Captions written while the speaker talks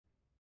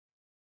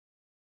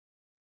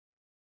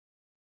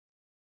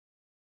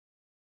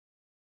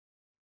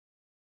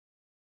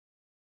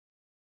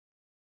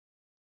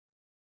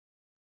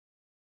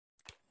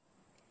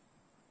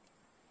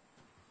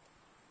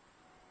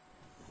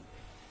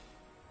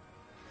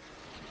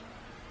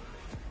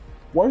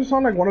Why does it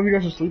sound like one of you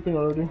guys is sleeping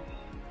already?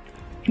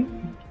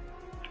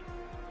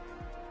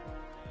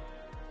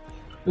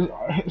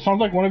 It sounds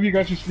like one of you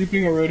guys is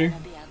sleeping already.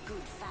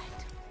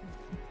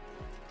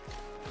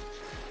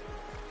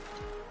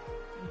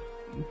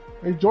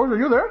 Hey George, are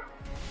you there?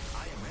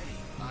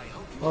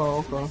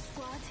 Oh, okay.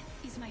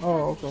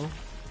 Oh, okay.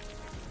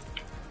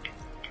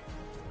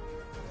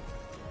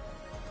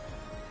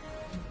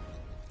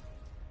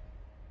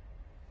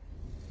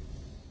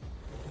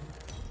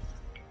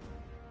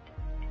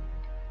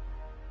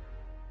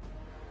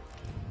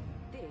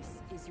 This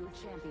is your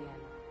champion.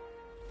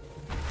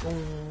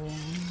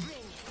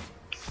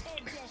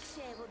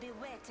 BDsBear will be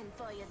waiting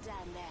for you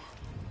down there.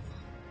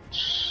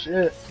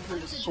 Shit,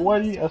 it's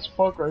sweaty as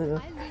fuck right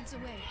here.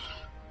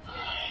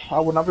 I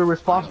would not be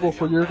responsible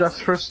for your guys'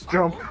 first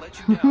jump.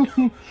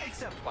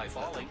 Except by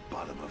falling.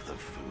 Bottom of the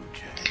food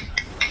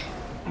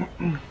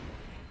chain.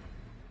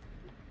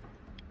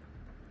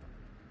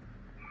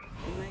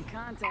 You make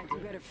contact, you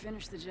better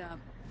finish the job.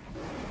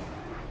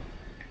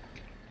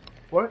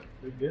 What?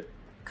 They did?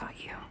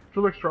 Caught you.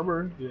 Feels like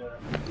strawberry. Yeah.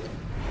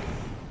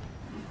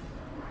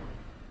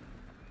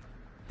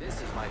 This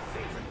is my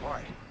favorite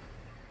part.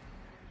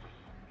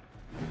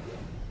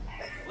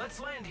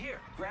 Let's land here.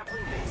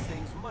 Grappling makes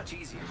things much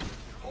easier.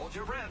 Hold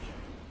your breath.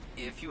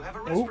 If you have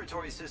a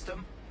respiratory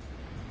system.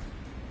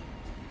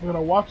 We're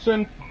gonna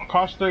Watson,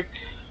 Caustic.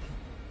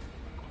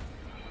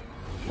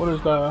 What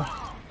is the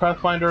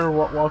Pathfinder?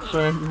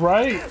 Watson,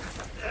 right?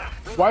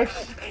 Why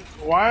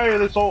are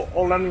they so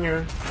all landing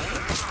here?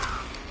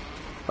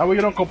 That way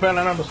you don't compare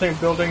land on the same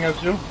building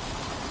as you.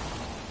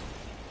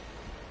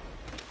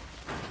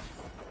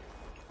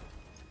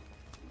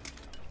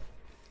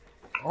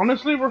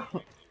 Honestly, we're.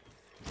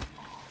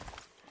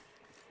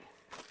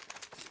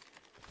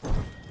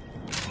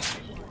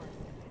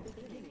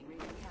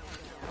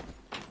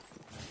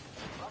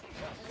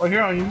 Right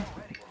here on you.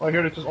 Right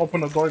here, they just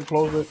open the door and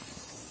close it.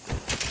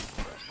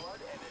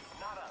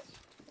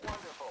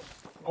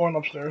 Going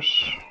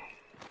upstairs.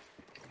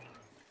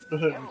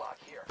 That's it.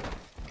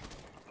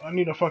 I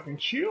need a fucking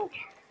shield.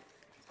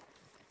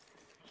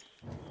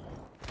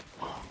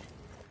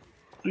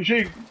 Is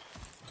she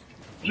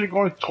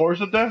going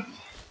towards the death?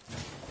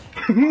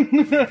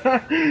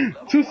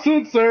 Too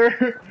soon,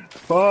 sir.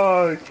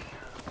 Fuck.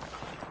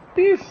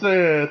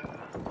 Decent.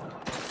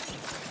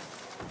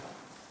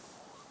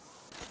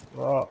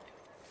 Wow.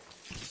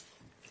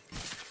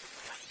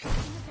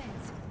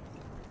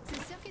 The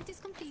circuit is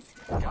complete.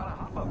 Gotta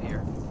hop up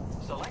here.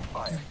 Select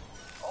fire.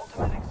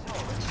 Ultimate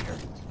accelerant here.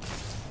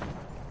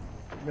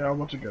 Yeah, I'm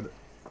about to get it.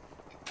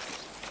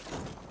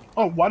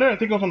 Oh, why did I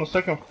think it was on the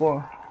second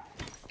floor?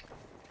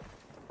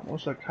 I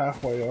was like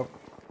halfway up.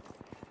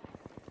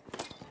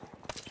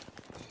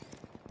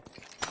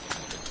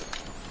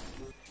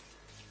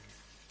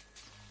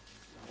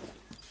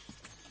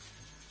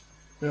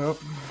 Yep.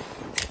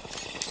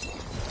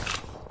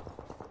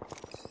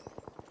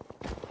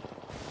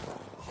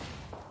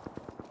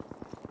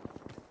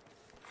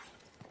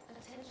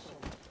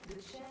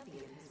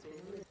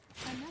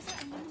 Another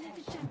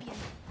eliminated champion.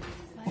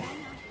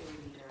 Banana.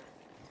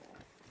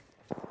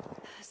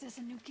 There's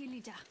a new kill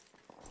leader.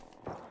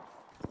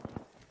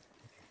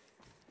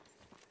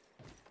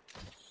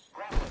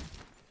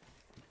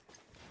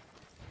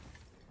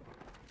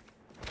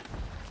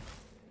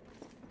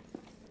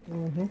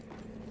 Mm-hmm.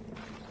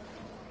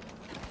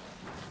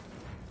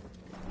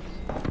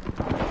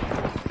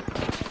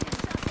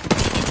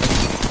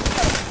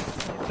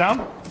 Down?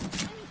 I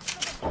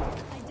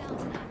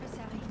downed an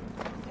adversary.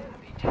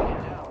 Enemy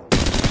taken down.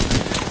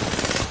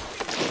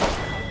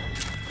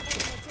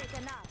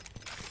 Taken out.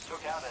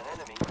 Took out an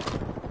enemy.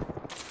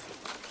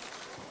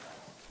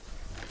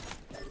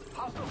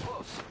 Hostile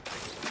close.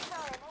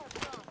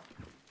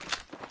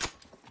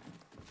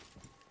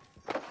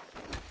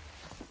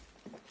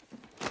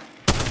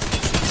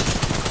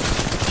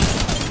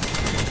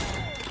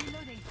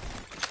 Reloading.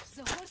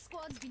 The whole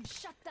squad's been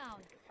shut down.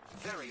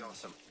 Very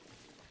awesome.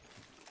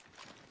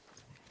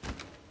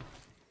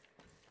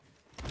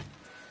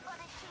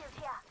 Body shield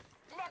here.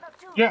 Level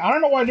 2. Yeah, I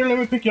don't know why I didn't let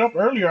me pick it up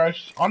earlier.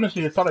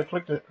 Honestly, I thought I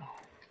clicked it.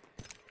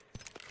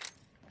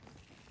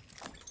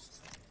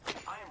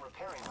 I am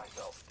repairing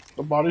myself.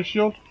 The body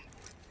shield.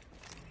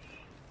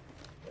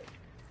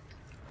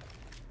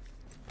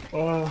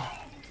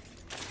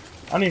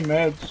 I need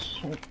meds.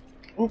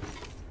 Oop.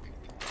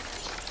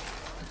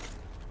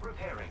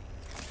 Repairing.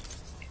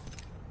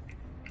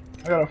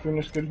 I got a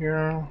finish kit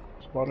here.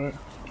 That's about it.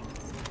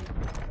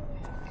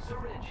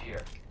 Syringe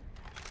here.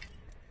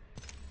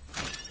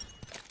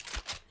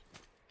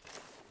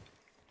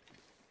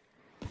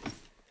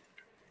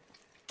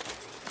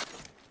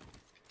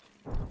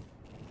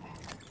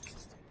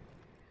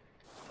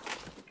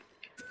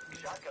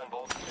 Shotgun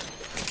bolt here.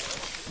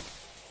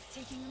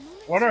 Taking a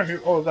moment. What are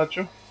you? Oh, is that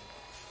you?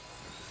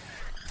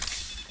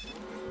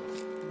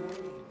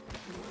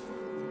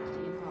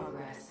 In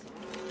progress.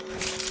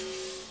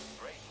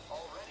 Great.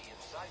 Already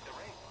inside the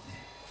ring.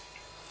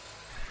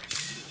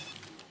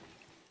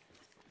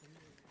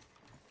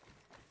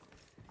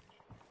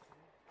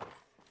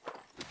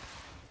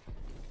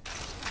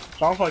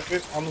 Sounds like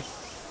it.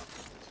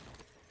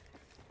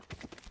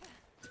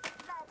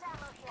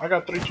 I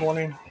got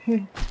 320.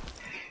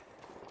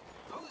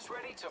 Who's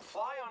ready to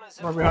fly on a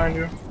zip Right line? behind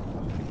you.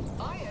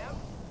 I am.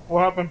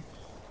 What happened?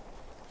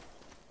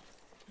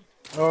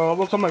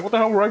 Looks I'm like, what the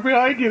hell? Right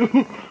behind you.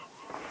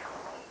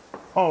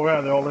 Oh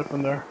yeah, they all live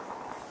in there.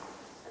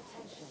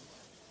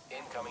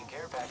 Incoming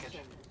care package.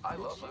 I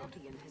love loot.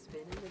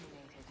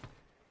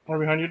 Right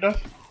behind you,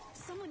 Death.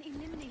 Someone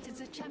eliminated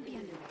the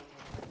champion.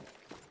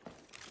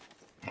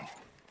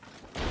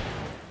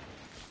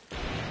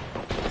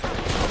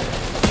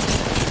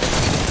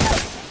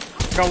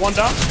 Got one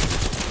down.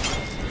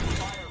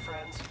 Fire,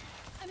 friends.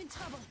 I'm in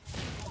trouble.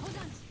 Hold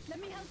on. Let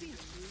me help you.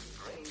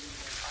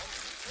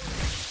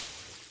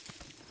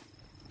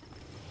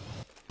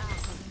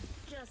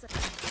 Just Don't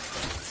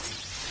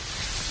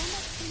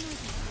let me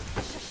noisy.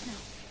 Shush now.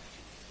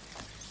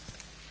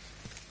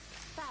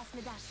 pass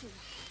me that shoe.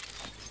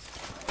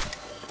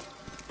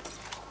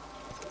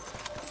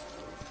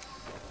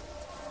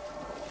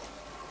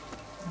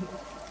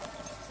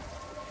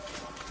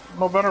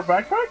 No better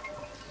backpack?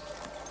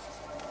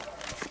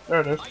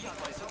 There it is. I got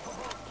myself a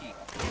vault key.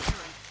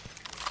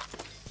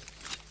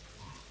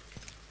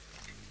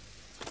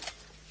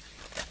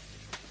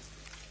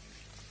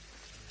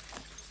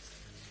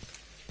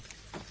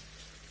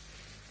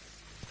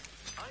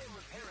 I am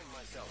repairing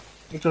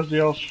myself. Because the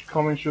elves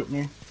come and shoot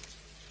me.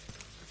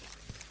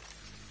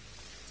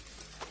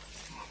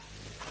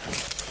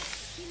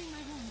 Healing my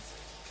wounds.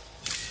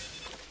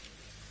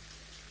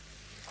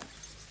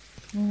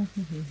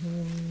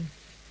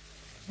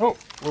 Oh,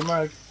 we're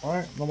mad.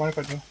 Alright, no mind if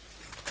I do.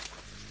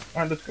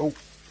 Alright, let's go.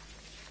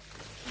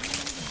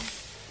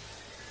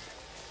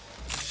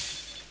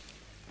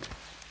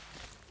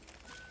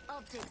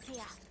 Optics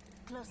here.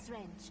 Close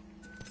range.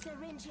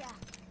 Syringe here.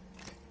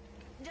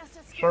 Just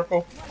a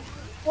Circle.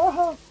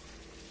 Woohoo!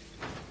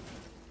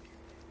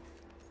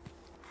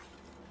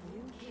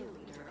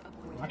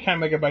 I can't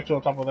make it back to the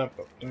top of that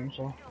thing,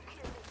 so. Go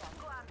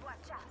and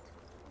watch out.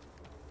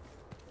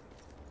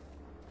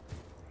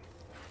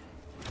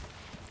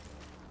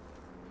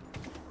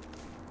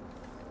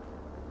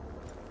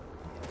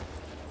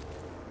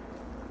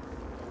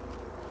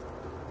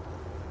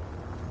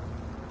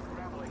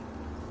 Grappling.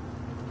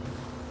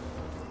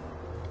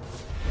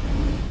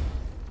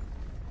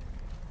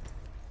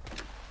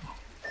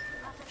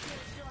 Upper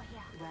stage door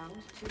here. Round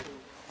 2.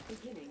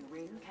 Beginning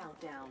ring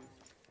countdown.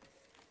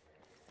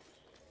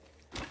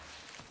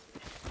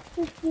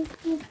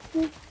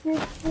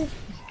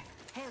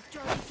 Health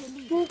door if you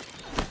need.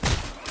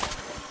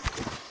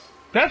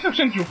 That's a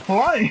sense you're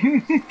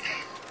flying!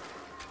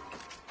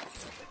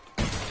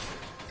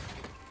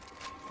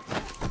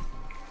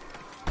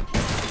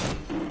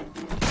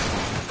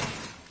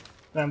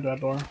 Damn that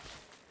door. Must be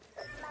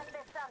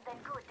something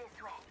good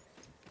this way.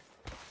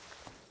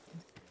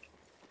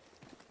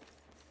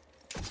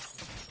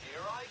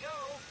 Here I go.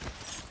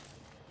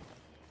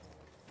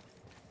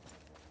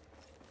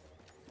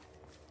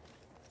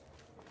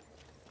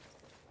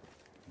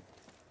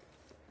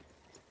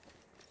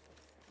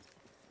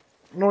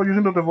 No,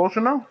 using the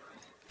devotion now?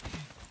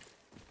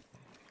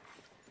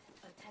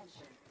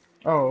 Attention.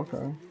 Oh, okay.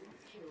 Kill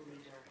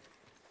leader.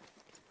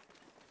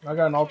 I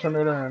got an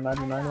alternator and a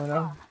 99 right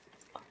now.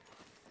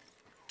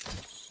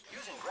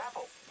 Using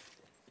grapple.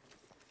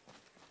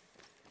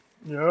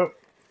 Yep.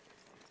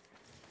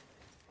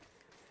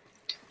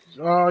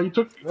 You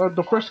took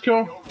the first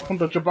kill from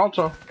the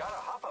Gibraltar. Gotta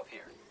hop up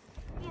here.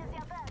 Here's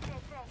your birthday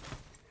thing.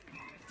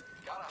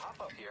 Gotta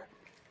hop up here.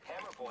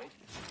 Hammer point.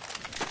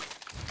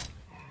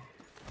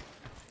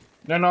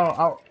 Then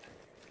I'll.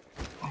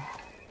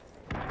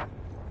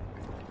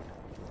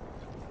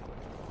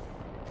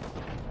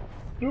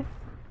 Oop.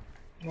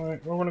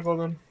 Alright, we're gonna go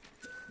then.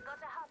 Got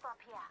a hop up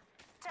here.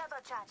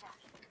 Turbocharger.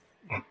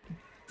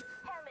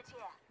 Helmet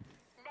here.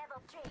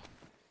 Level 3.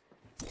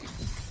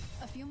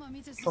 A few more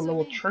meters to The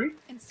level survey, tree?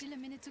 and still a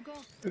minute to go.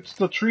 It's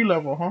the tree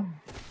level, huh?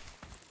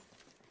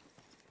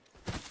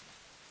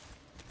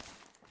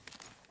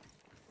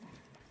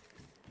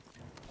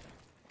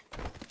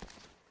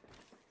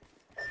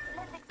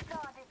 Let's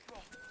explore this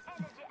way.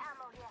 Energy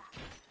ammo here.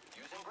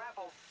 Using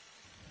grapple.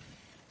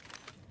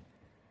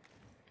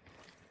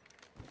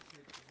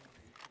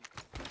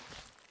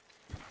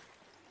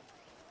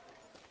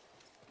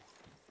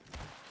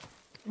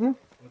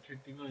 What's your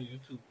thing on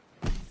YouTube?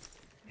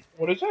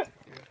 What is it?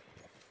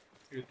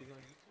 Your thing on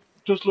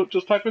YouTube? Just look.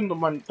 Just type in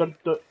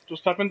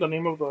just type in the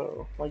name of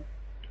the like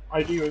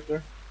ID right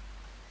there.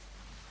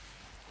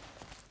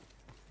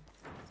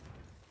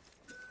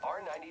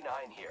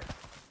 R99 here.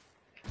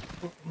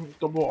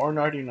 Double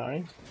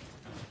R99.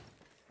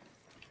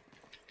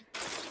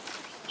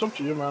 It's up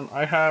to you, man.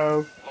 I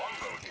have.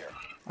 Longbow here.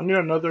 I need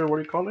another. What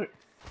do you call it?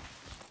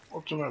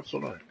 Ultimate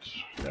Sonax.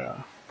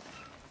 Yeah.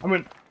 I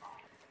mean,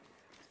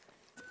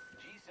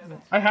 G7.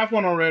 I have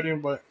one already,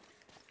 but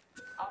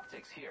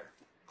Optics here.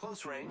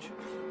 Close range.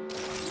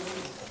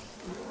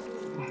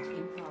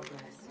 In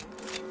progress.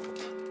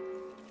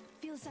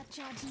 Feels that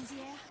charge in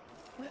the air?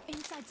 We're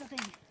inside the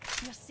ring.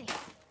 You're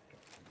safe.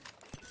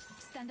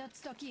 Standard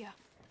stock here.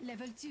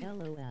 Level 2.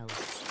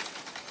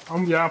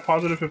 LOL. Yeah,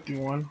 positive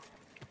 51.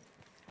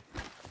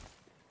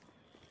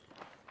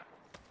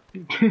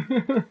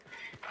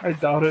 I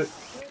doubt it.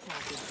 Care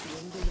package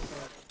being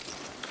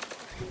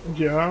delivered.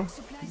 Yeah.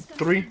 Supplies coming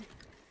Three. in.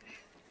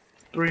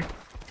 3.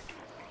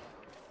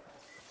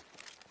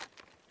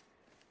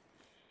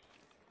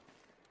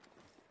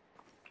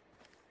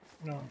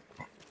 No.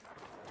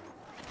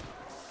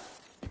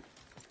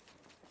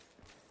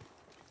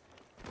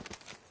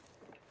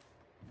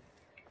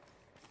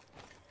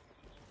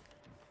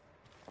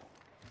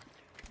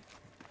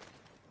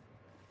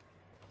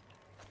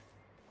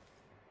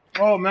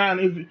 Oh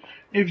man,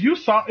 if you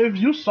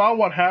saw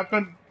what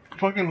happened,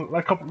 fucking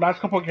like last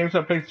couple of games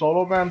I played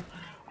solo, man,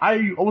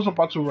 I was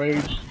about to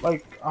rage.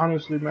 Like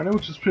honestly, man, it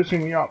was just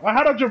pissing me off. I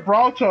had a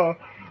Gibraltar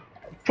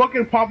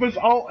fucking pop his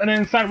out and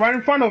then sat right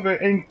in front of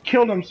it and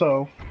killed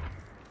himself.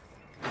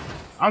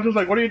 I was just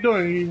like, what are you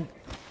doing?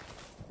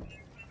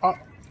 Uh,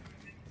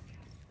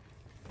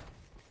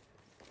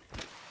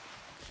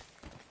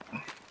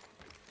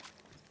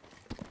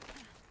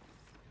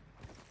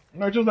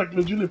 it just like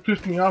legitimately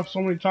pissed me off so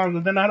many times.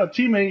 And then I had a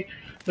teammate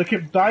that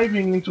kept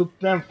diving into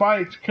damn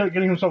fights, kept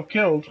getting himself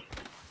killed.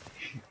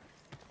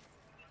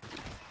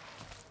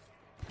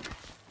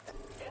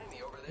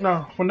 Enemy over there.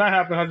 No, when that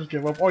happened, I just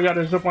gave up. Oh yeah,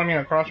 there's zip lining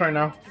across right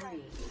now. 3.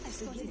 I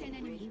spotted an Beginning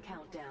enemy. ring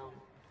countdown.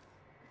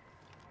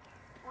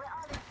 We're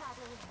all inside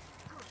the ring.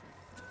 Good.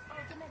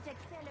 Ultimate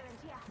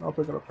accelerant here. I'll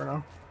pick it up for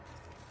now.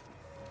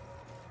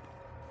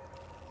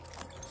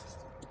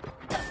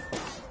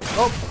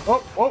 Oh,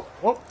 oh, oh,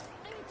 oh.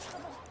 I'm in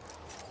trouble.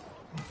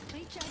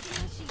 Recharging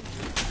my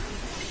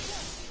shield.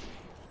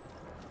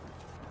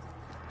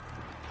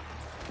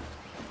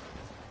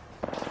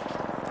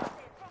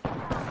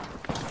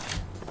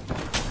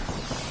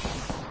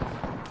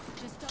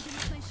 Just topping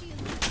up my shield.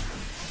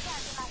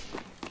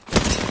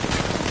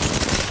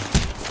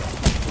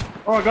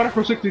 Oh, I got it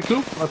for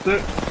 62. That's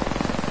it.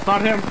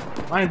 Not him.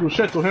 I ain't do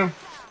shit to him.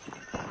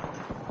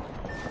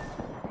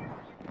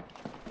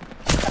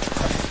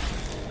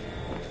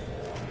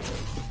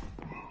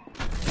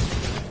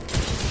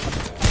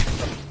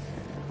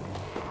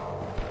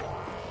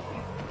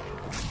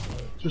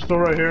 Just still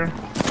right here.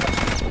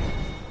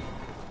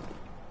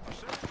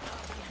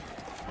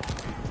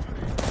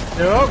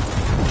 Yep.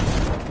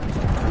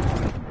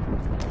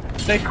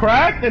 They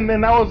cracked and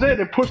then that was it.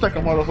 They pushed like a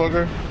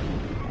motherfucker.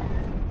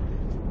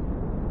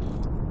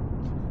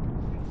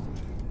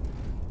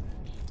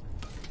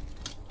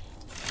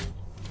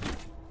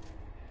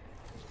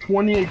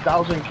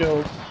 $28,000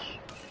 kills.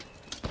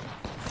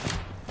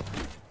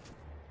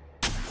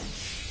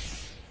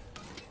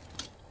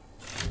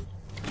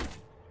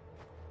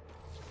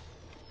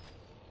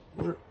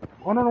 I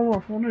don't know where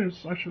my phone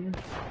is actually.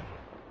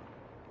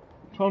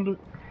 Found it.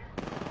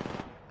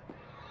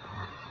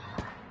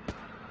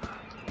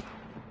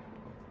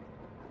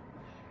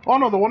 Oh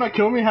no, the one that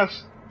killed me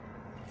has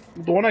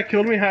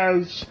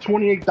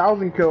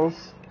 28,000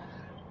 kills.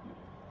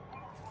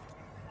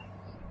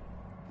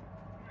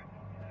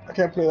 I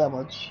can't play that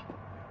much.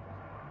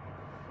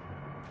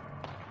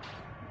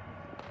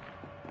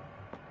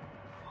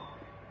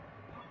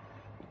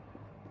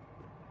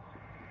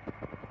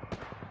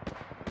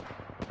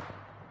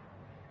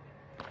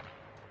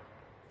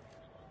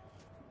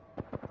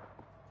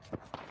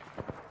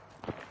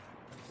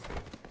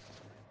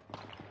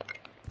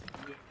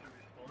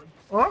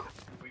 Huh?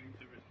 Waiting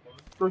to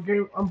respond. The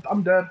game,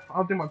 I'm dead. I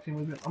don't think my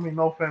team is gonna, I mean,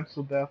 no offense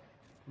to death,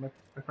 my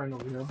friend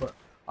over here, but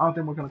I don't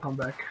think we're gonna come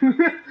back.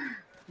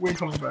 We ain't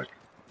coming back.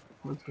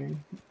 Let's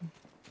game.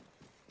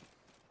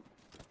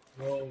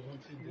 Well,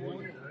 once you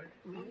do, you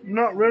die.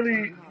 Not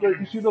really.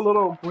 You see the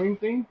little green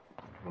thing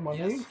on my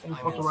name? Yes, And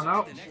it's I'm supposed to run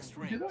out. inside the next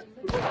You see ring.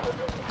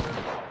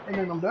 that? And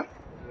then I'm dead.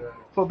 Yeah.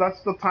 So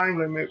that's the time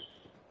limit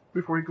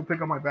before he could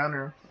pick up my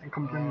banner and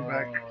come bring me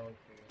back.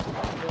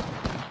 Okay.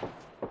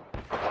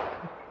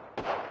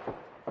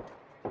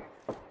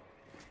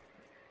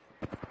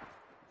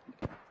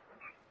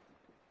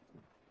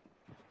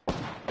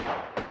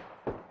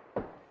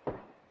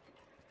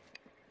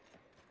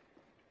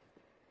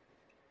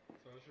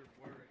 So that's your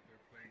boy right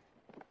there playing.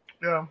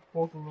 Yeah,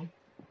 both of them.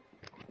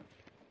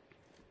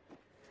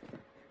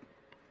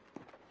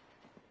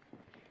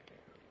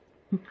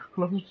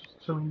 Plus,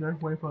 just chilling there,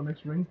 waiting for the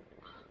next ring.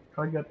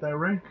 Try to get that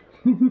rank.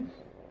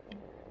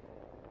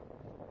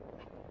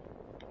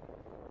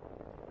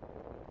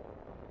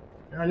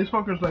 Yeah, these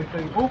fuckers like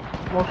saying, oh,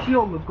 well,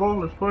 shield, let's go,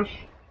 let's push.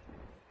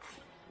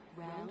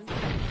 Round 1.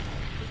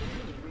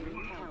 Beginning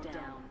ring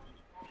countdown.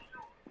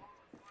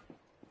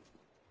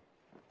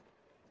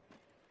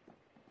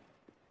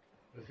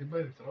 Is he by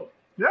himself?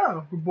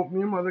 Yeah,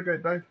 me and my other guy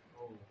died.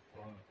 Oh,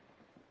 fuck.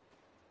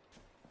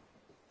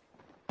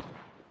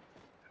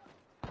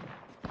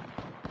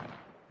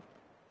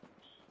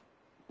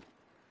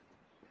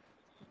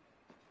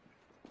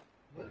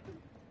 What?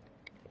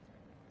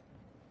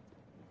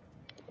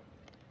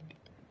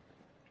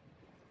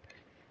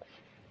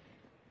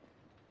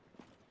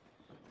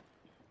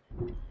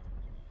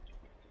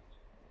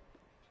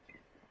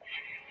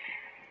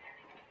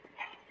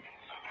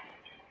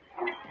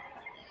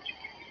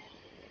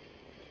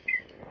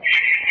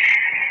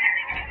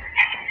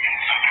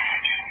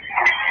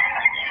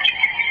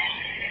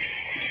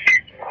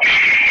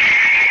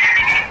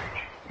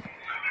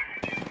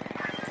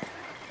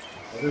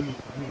 What is this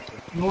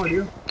anything? No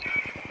idea.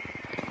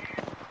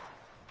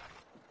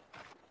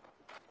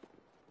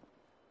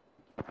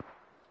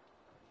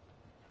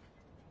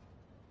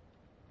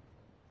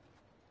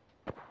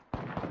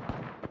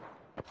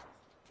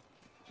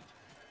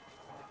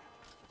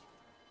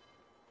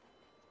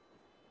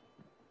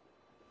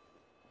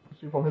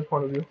 See from his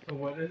point of view. So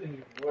why doesn't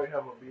your boy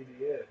have a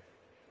BDS?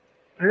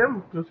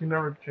 Him? Because he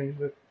never changed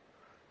it.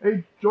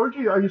 Hey,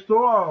 Georgie, are you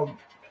still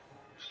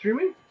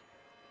streaming?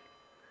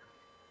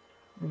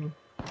 Mm.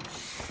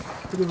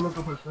 He doesn't look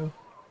up his thing.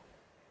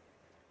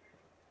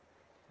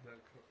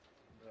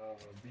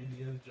 The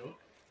BDS joke?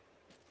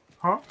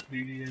 Huh?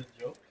 BDS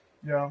joke?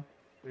 Yeah.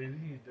 Wait, isn't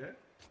he dead?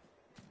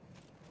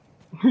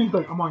 He's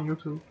like, I'm on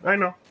YouTube. I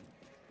know.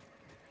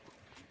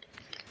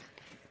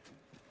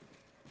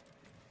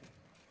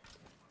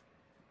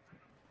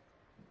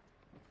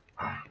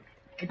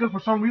 Because for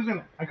some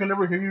reason, I can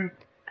never hear you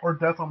or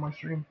death on my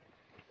stream.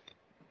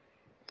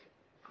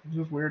 It's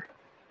just weird.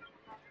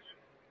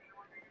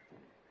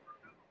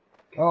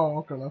 Oh,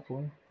 okay, that's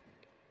why.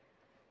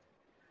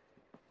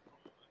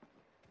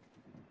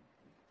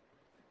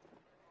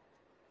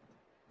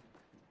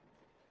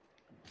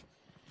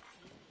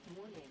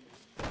 Warning.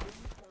 Ring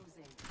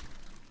closing.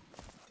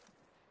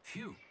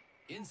 Phew.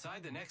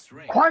 Inside the next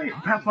ring. Quiet,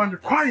 I Pathfinder,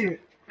 love this.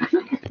 quiet!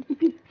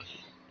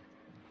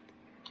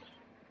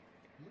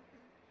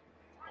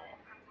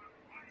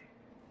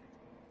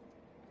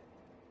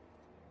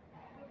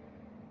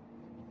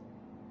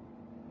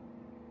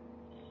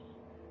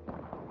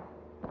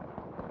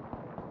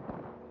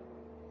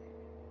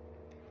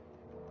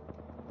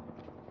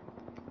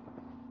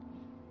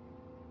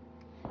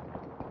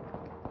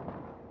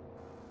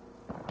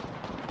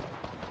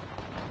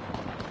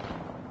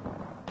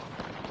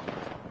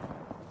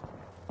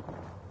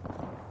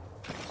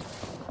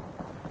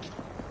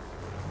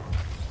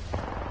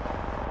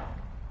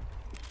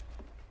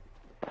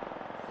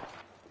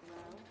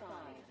 Round 5.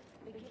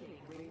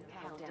 Beginning ring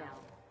countdown.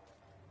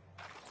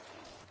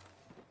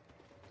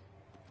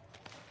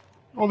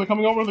 Oh, they're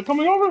coming over, they're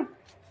coming over!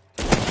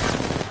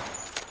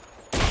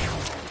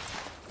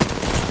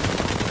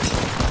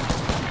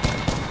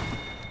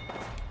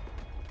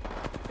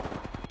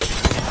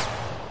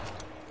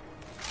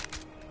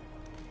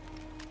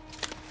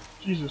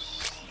 Jesus.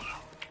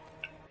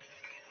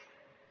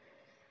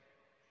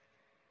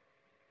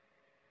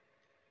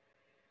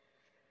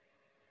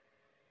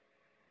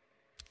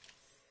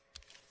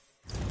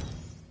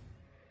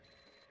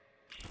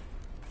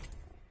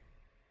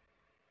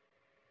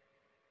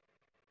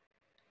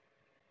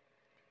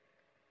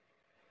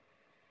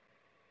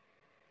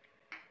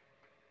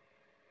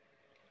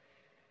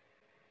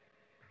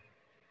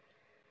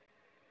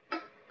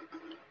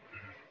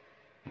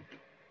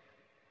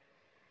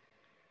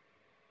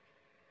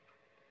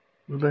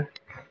 Did they?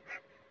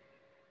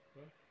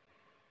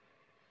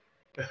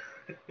 You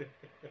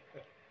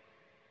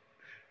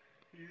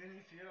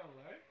didn't see it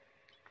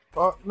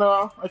online?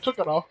 No, I took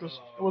it off. It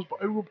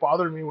would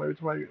bother me every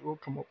time it will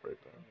come up right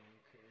there.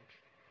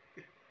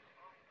 Okay.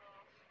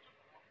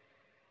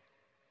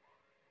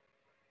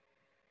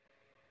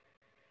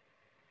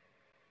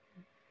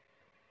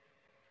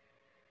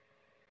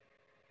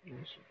 Give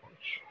me so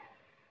much.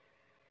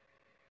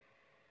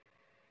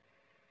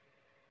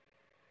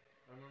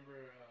 I remember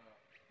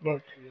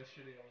Look,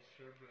 yesterday I was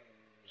serving.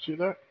 see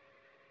that?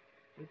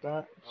 Like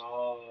that.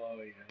 Oh,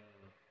 yeah.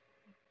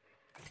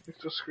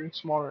 Makes the screen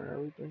smaller and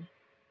everything.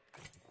 Oh,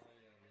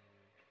 yeah, no.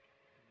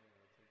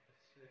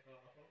 Yeah,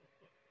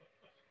 take that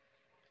shit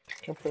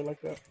off. Can't play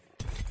like that.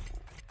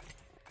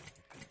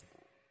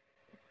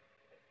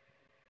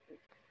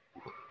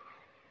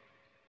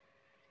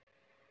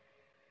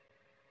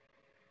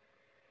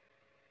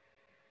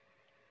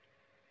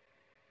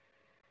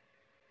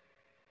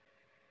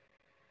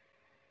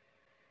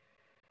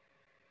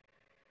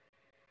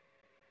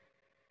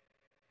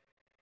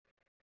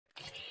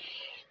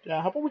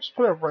 Yeah, how about we just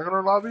play a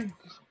regular lobby?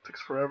 This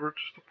takes forever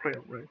just to play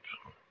a ranked.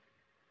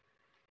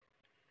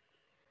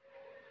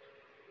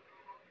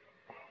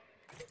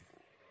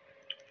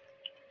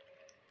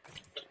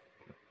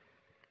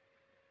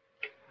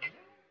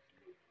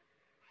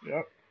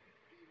 Yep.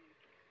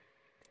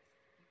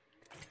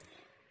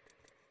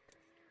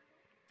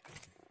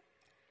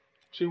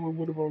 See, we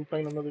would have been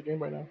playing another game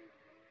by now.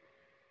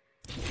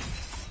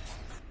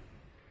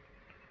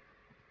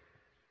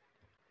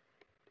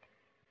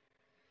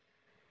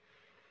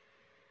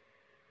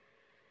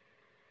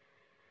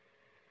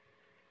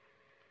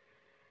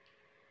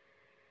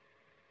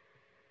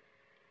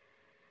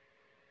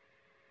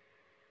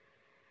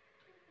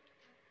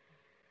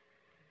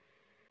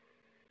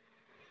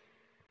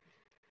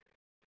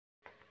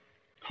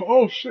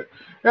 Oh shit!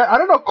 Yeah, I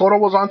didn't know Kodo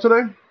was on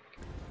today.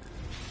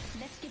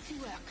 Let's get to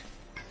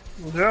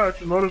work. Yeah, I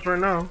just noticed right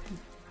now.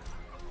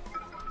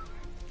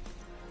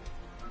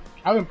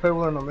 I haven't played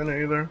with her in a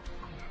minute either.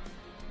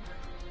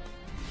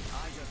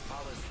 I just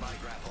polished my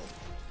grapple.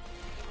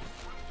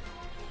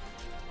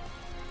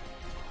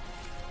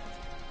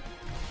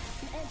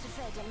 Ain't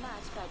afraid to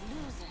match but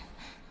losing.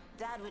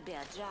 That would be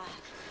a drag.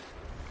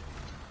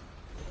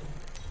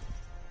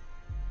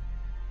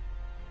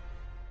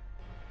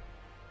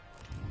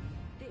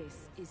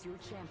 This is your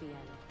champion.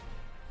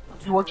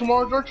 You work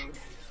tomorrow, George?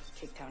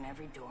 Kick down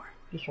every door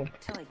This one.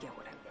 till I get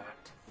what I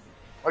want.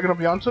 Are you gonna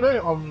be on today?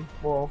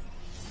 Well,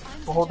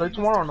 the whole day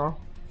tomorrow or no?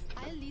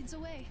 I'll lead the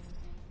way.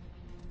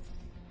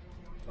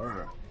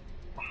 Alright.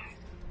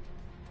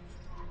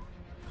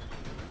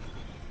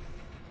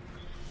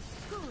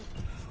 Good.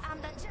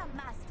 I'm the jump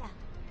master.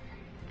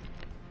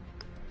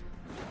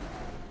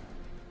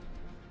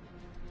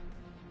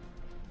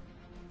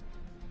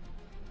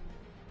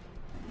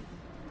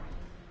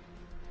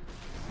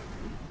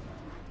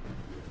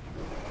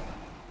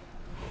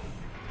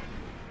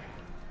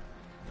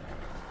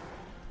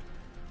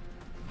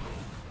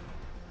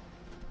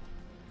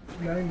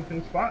 Not in the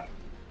same spot.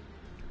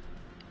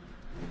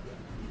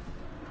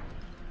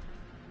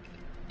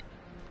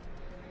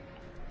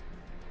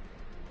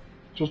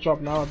 Just drop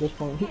now at this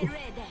point. Get ready.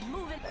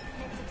 Move it.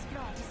 Let's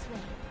explore this way.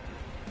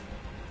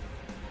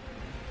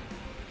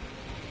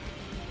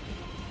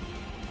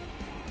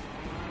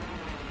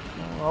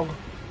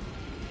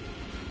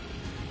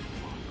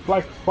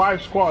 Like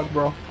 5 squads,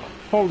 bro.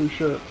 Holy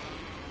shit.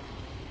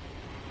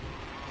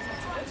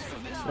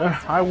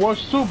 Yeah, I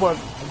was too, but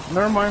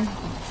never mind.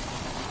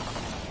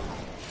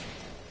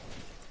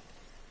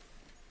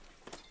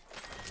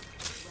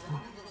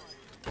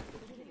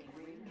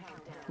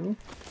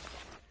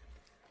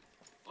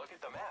 Look at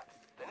the map.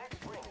 The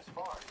next ring is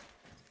far.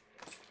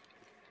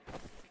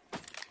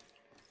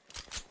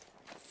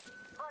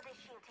 Body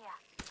shield here.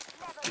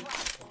 Level 1.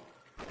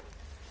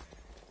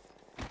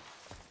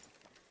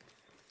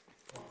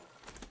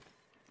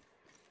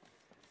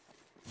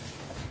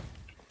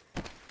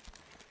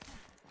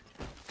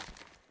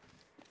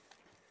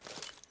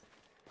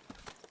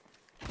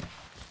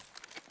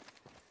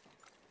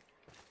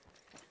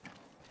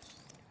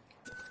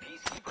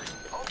 Peacekeepers,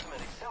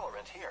 ultimate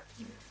accelerant here.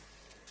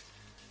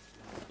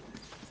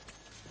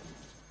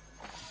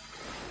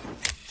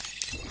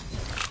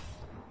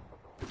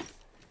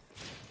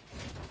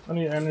 I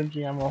need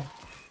energy ammo.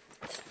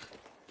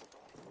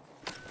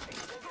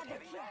 Extended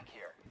heavy mag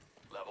here.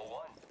 Level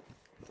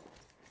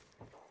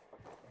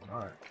 1.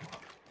 Alright.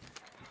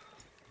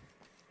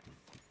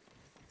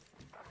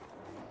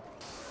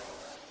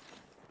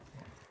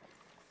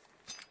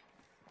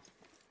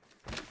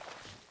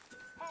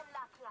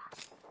 Hemlock here.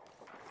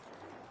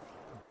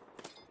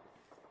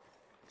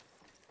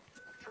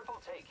 Triple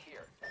take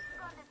here.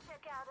 Gonna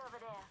check out over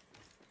there.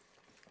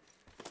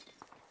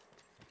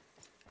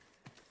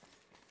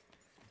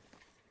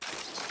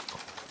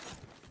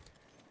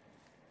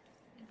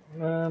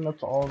 And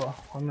that's all the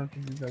hundreds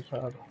you guys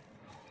had.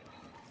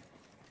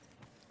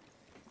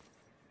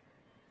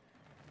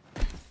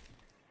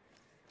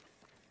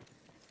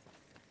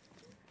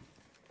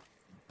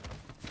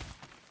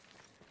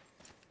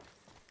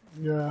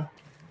 Yeah.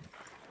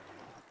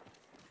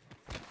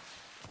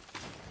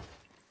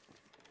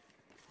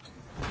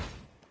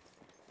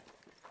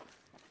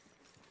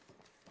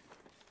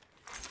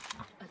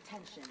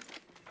 Attention.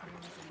 There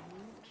is a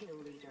new kill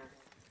leader.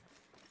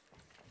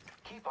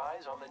 Keep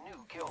eyes on the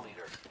new kill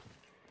leader.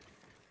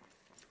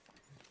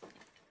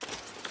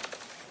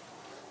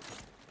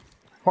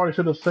 Probably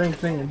said the same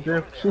thing in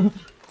Drift. Rings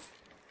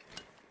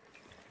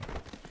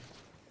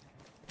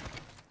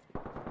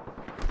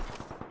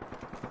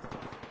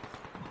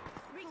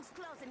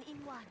closing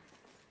in 1.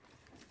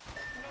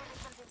 Maybe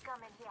something's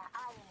coming here.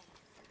 Iron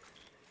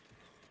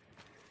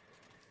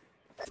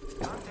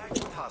it. Contact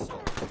with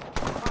hostile.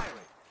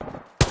 Firing.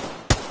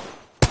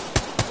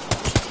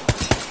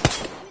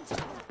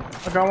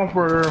 I got one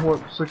for, what,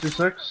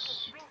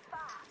 66? Rings far.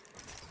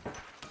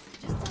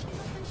 Just topping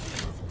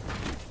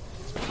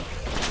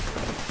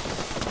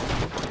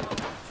up my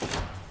shields.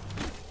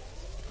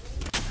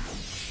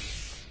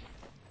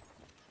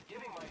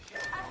 Giving my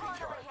shield I'm a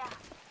going over recharge. here.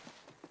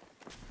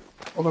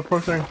 Oh, they're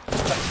pushing. I am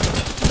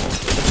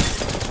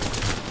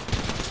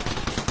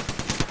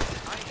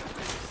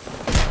ready.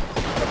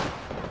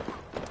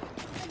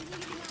 I'm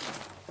leading out.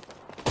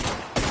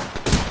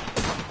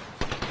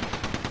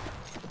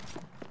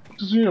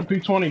 Does he need a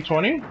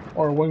P2020?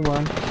 Or a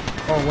wingman?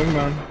 Oh,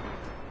 wingman.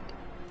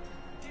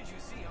 Did you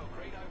see how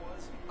great I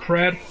was?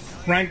 Cred,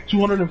 rank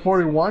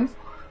 241?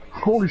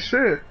 Holy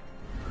shit.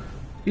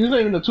 He's not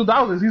even the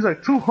 2000s, he's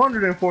like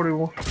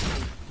 241.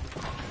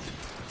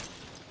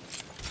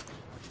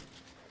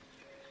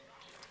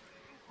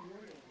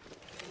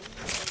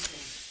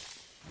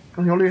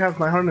 And he only has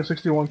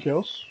 961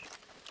 kills.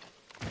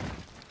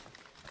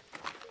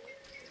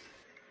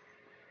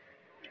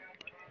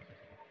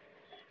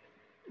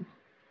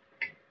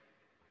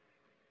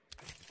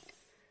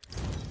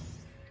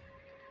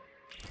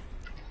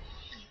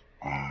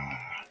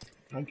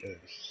 I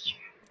guess.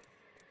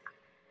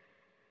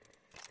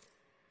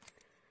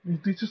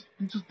 He just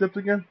dipped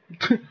again.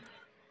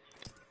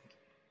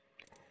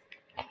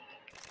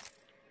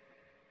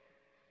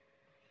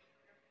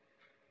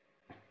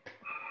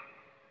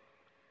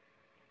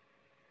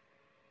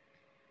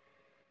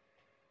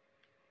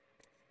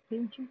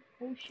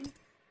 Oh shit.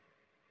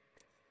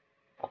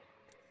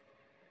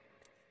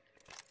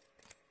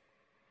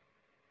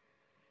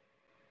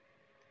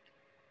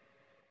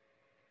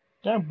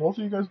 Damn, both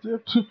of you guys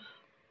did.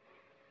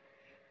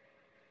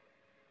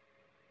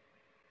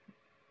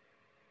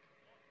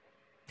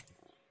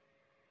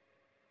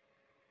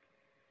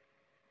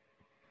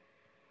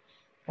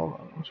 Hold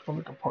on, I'm just gonna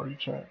make a party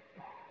chat.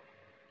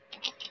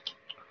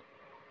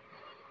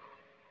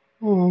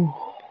 Ooh.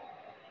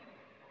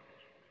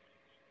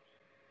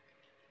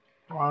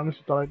 I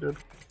honestly thought I did.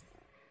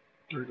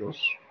 There it goes.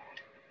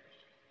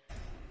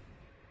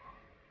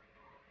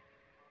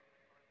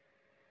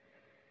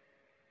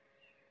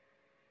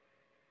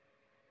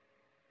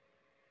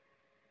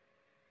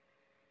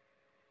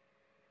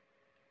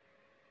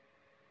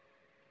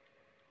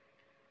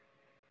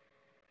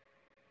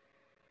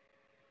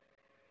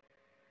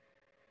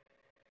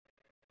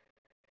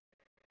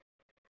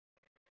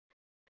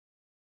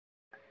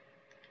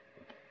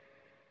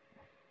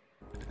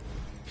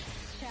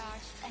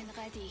 Charged and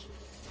ready.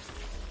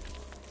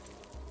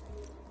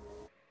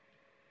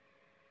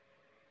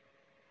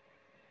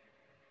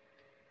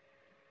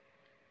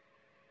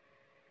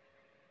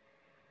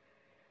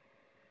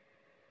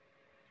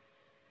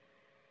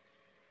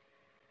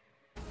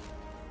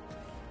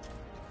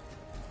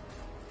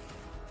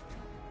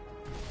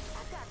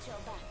 I got your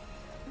back.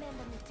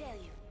 Remember me tell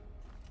you.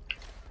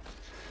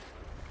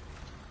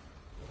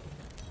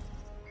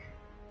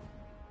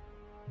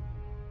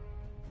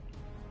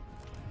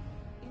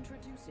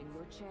 Introducing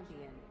your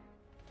champion.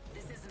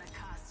 This isn't a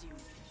costume.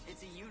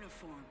 It's a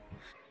uniform.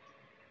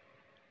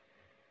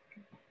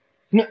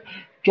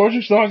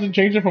 Georgie still hasn't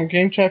changed it from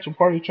game chat to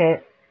party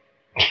chat.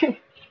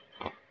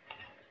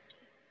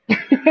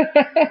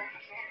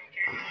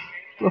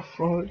 The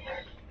fuck?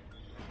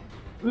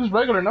 This is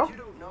regular, no? You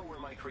don't know where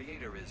my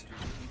creator is, do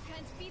you?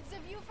 Can't beat the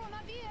view from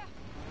up here.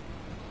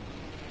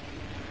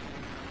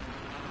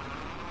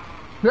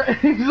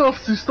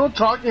 He's still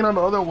talking on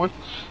the other one.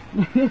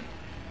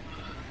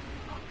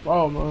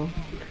 Oh man,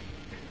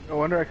 No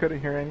wonder I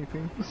couldn't hear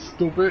anything.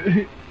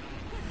 stupid.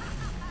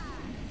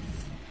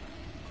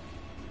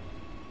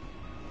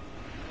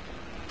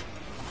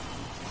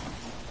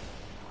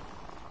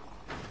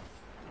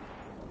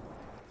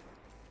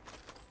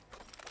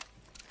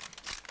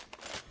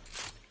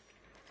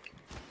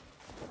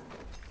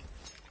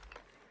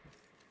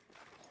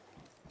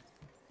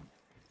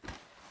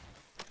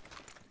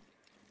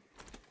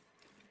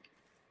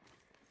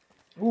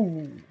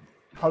 Ooh,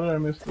 how did I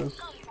miss this?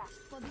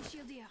 Body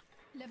shield here.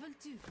 Level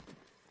 2.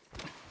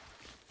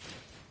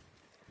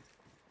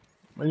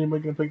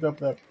 Anybody can pick up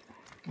that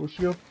blue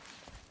shield?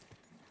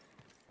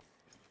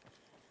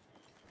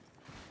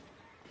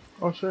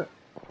 Oh shit.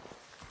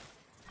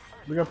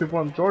 We got people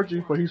on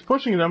Georgie, but he's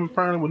pushing them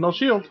apparently with no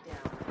shield.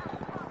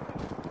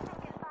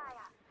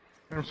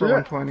 Hit him for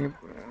Yeah. 120.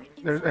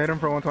 There's hit him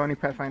for 120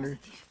 Pathfinder.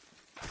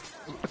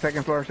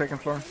 Second floor, second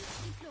floor.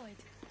 Deployed.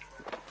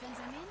 Fence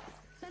them in,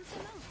 fence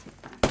them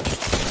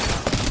out.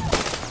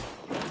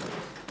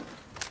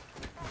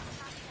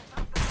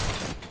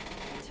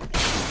 Took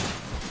it.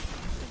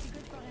 Pretty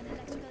good for an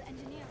electrical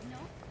engineer,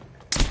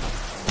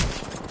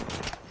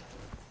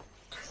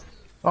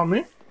 no? On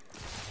me?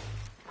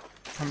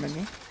 How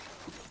many?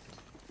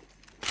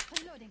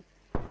 Reloading.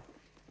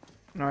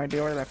 No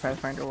idea where that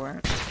Pathfinder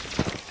went.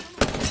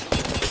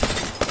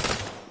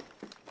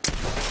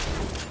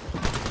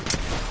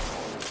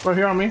 Right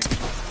here on me.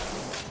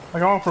 I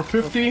got one for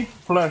 50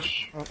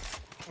 flesh. What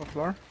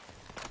floor?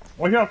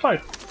 Right here outside.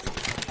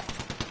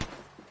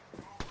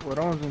 What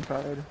one's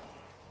inside?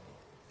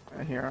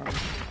 Right here.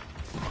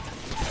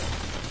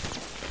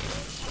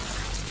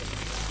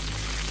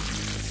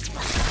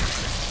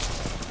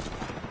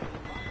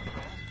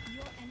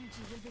 Your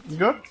energy will be You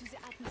good? to the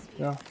atmosphere.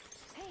 Yeah.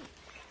 Hey,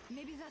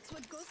 maybe that's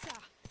what ghosts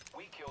are.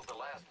 We killed the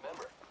last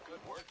member. Good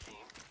work, team.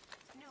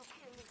 New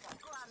kill leader.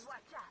 Go on,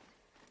 watch out.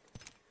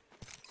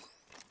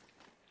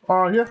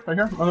 Here, right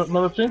here.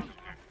 Another team.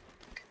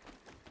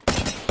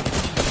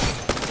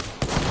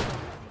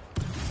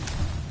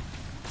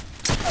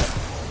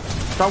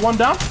 Got one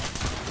down.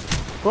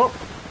 Oh,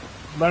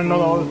 I didn't know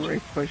that was. Ray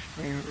pushed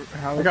me.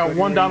 How I got good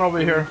one Ray down over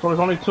pushed here, me. so there's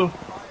only two.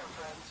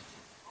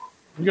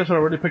 You guys have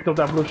already picked up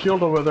that blue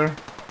shield over there.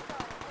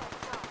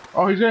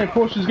 Oh, he's getting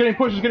pushed. He's getting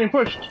pushed. He's getting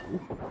pushed.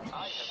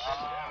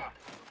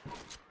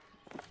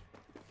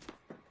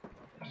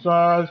 It's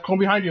going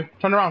behind you.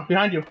 Turn around.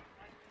 Behind you.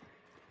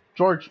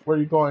 George, where are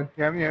you going?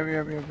 Yep.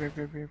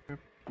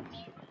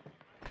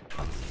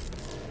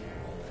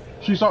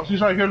 She's right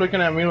here looking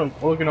at me,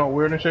 looking all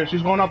weird and shit.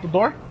 She's going out the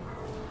door.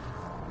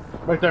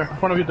 Right there, in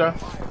front of you,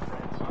 Death. I'm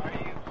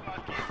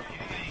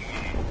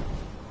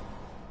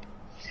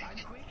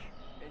quick,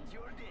 and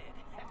you're dead.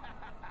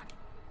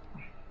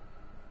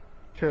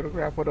 Should've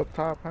grappled up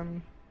top,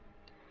 honey.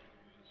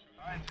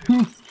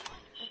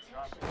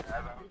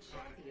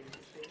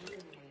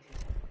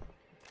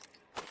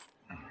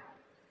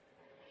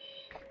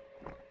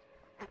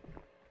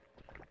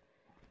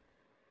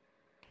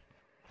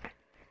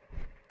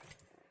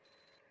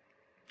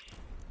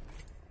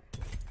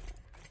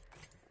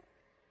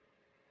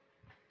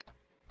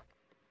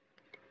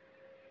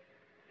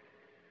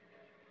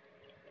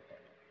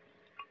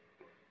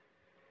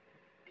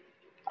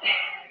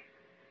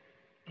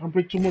 I'll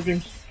play 2 more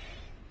games.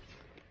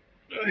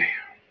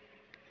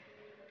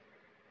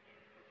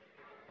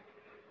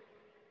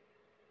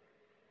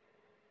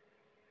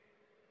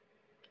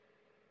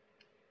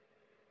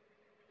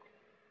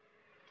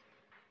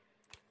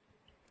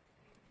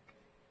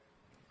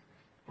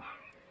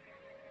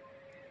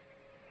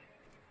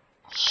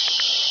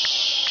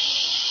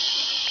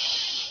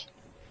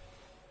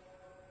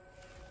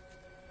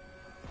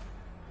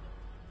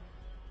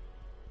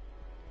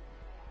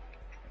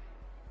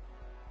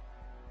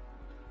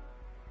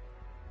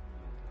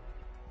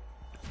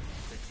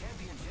 The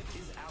championship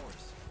is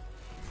ours.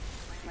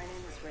 My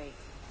name is Ray,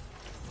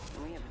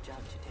 and we have a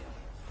job to do.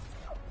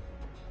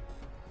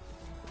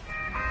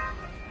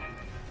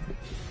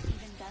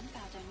 Even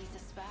gunpowder needs a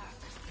spark.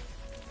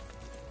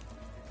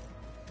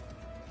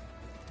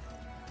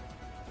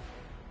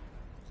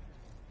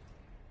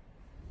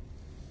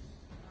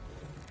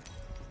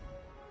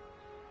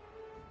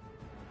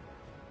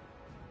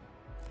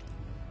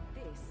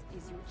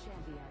 This is your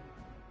champion.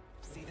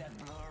 See that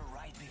blur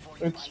right before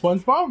you It's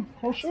SpongeBob?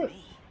 Oh shit.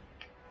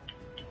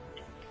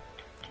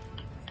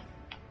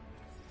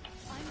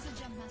 I'm the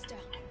jump master.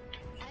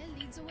 I'll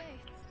lead the way.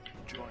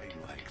 Join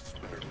my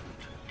experiment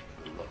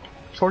below.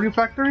 Sorting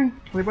Factory?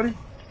 Anybody?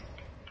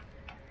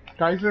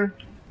 Geyser?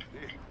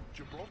 Hey,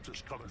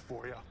 Gibraltar's coming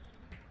for you.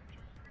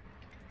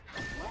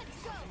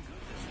 Let's go.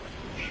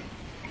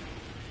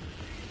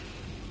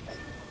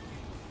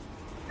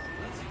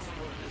 Let's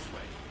explore this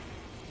way.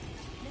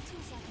 Let's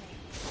use that way.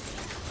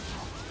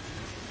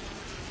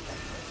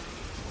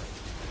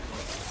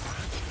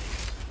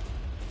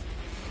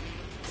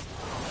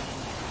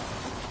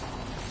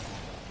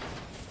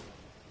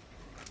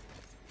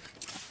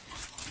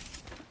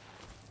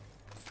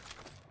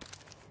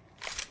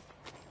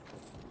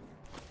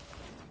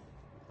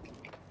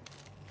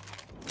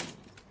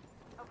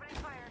 Opening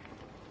fire.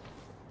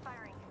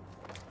 Firing.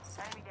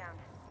 Enemy down.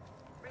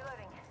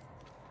 Reloading.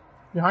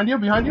 Behind you,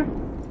 behind you?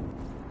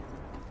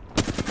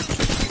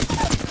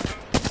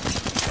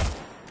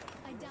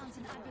 I downed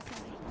an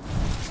adversary.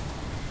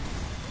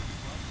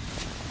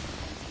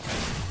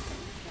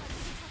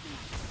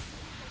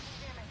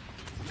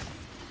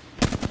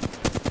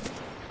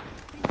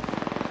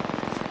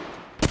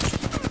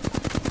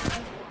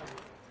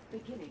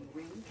 Beginning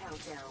ring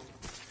countdown.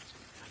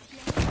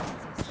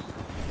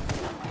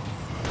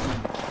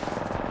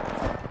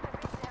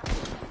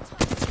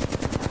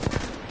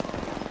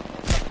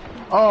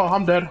 Oh,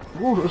 I'm dead.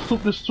 Ooh,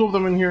 there's 2 of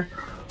them in here.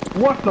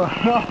 What the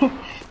hell?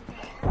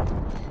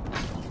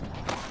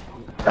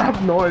 I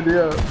have no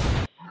idea.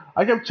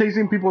 I kept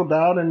chasing people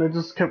down and they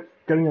just kept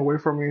getting away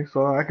from me,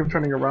 so I kept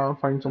turning around,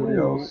 finding somebody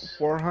Ooh, else.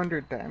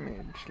 400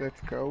 damage. Let's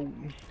go.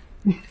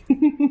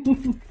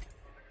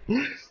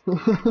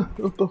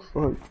 What the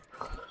fuck?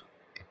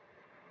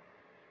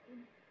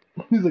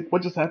 He's like,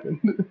 what just happened?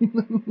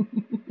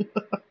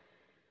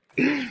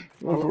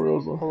 No, for real,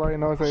 though. All I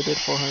know is I did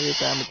 400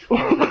 damage.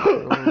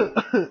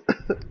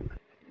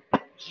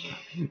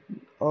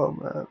 Oh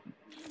man.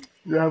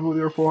 You have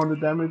your 400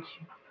 damage?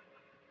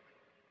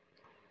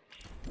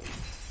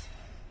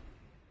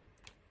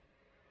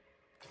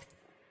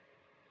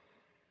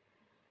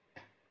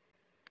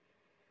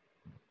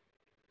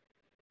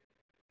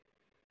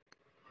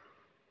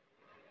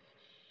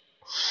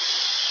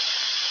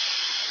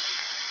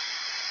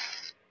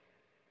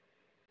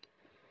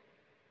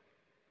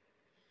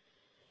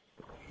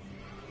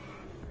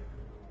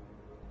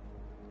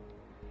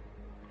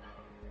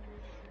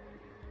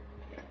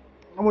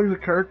 I'm gonna use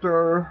a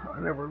character I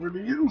never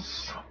really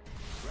use.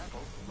 Grapple,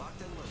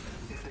 locked and loaded.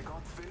 If they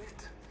got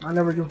finished, I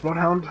never use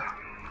Bloodhound. Follow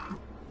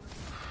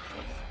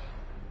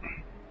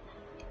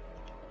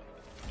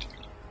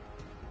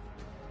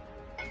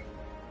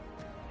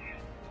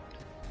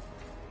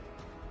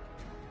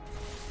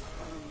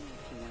me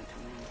if you want to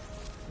win.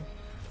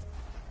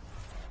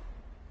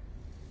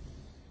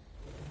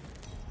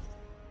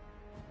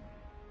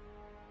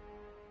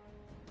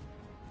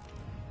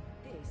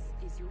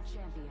 This is your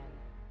champion.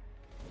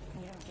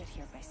 You don't get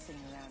here by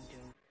sitting around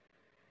doing.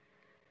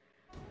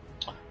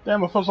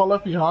 Damn, if I was all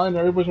left behind,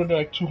 everybody's already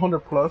like 200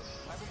 plus.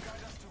 I will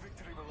guide us to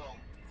victory below.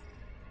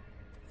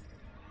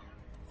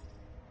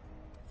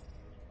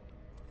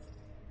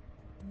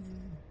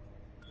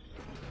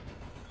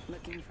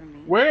 Looking for me?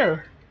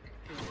 Where?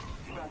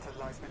 Gibraltar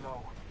lies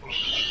below.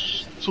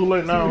 Too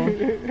late now.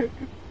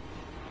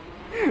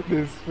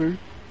 This food.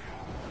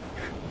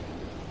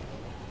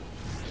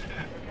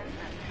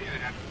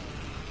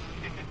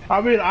 I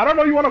mean, I don't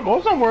know, you wanna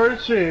go somewhere?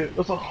 Shit,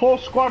 there's a whole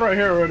squad right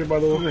here already, by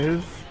the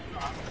way.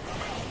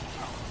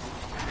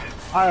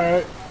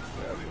 Alright.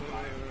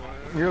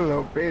 You're a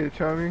little bitch,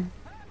 homie.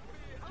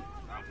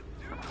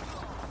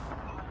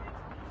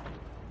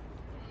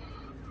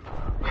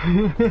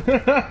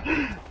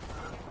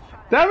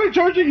 Damn it,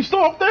 Georgie, you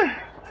still up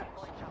there?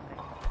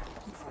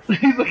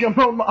 He's like, I'm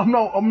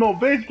no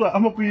bitch, but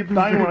I'm gonna be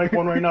dying like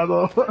one right now,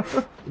 though.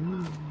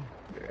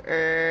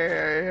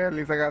 Hey, at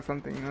least I got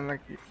something,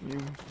 unlike you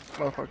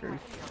motherfuckers. The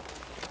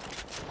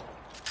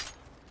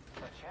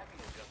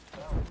champion just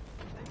fell.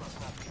 They must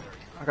not be very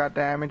I got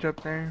damage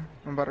up there.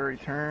 I'm about to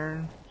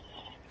return.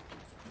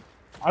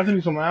 I just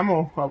need some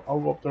ammo. I'll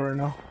go up there right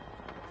now.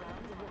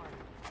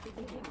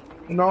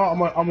 No, I'm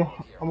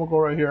gonna go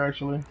right here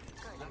actually.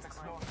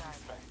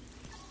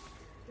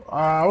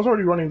 I was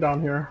already running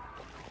down here.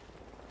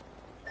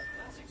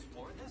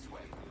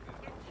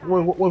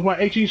 With my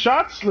 18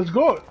 shots, let's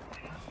go.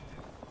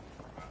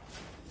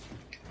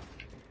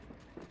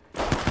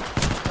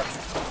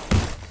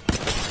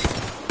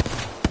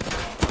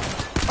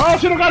 Oh,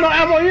 she don't got no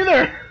ammo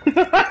either.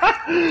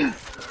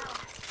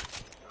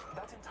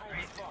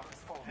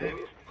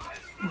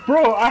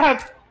 Bro, I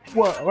have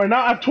what right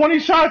now? I have 20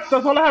 shots.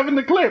 That's all I have in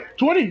the clip.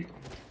 20.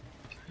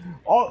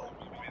 Oh,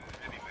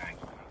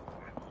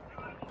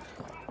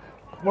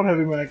 what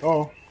heavy mag?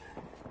 Oh,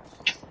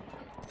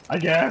 I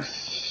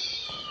guess.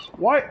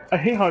 Why? I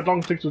hate how long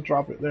it takes to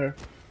drop it there.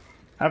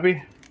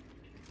 Happy?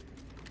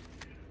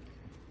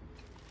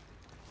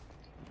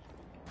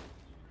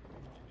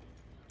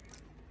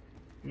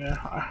 Yeah,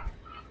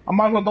 I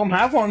might as well don't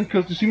have one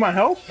because you see my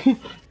health.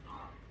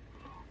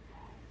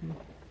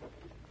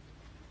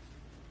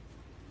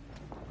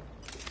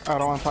 I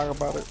don't want to talk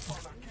about it.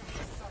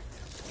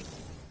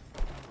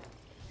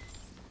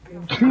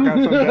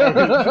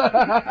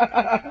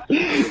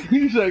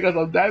 You said I got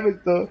some damage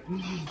though.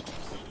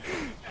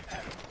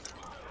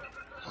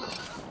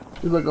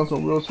 He's like on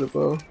some real shit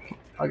though.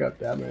 I got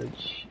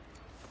damage.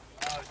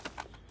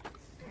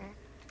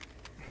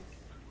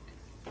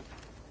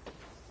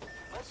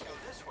 Let's go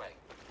this way.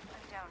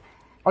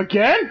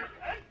 Again?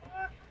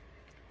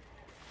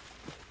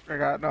 I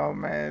got no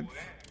meds.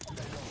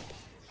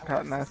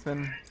 Got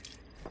nothing.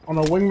 On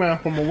a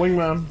wingman from a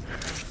wingman.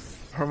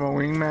 From a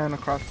wingman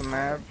across the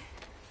map.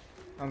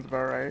 Sounds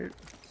about right.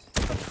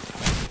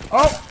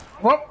 Oh!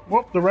 Whoop!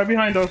 Whoop! They're right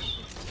behind us.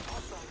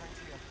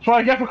 That's what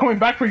I get for coming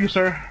back for you,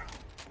 sir.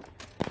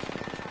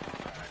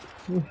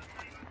 And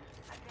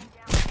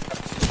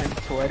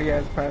sweaty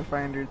ass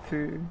Pathfinder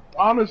too.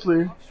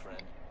 Honestly.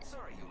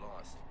 Sorry you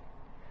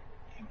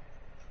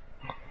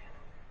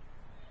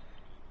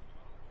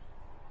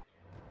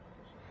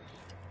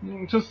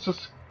lost.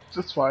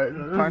 Just fight.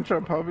 Punch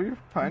up, puppy.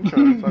 Punch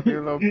up, suck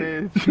your little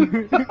bitch.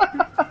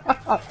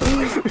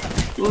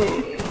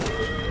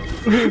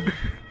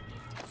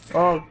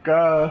 Oh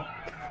god.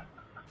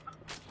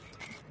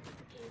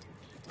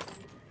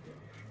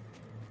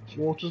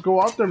 We'll just go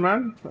out there,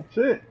 man. That's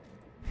it.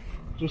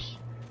 Just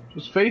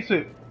face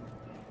it.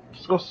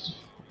 Just go.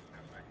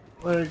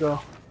 There you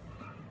go.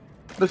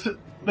 Let's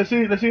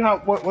see how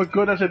what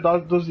good as it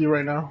does you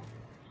right now.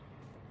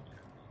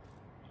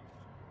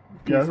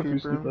 Yeah, it's a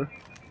peacekeeper.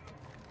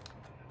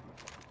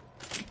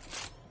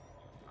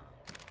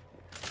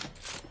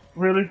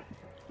 Really?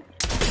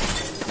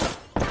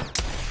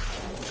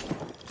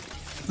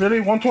 Really?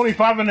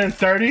 125 and then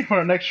 30 for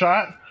the next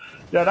shot?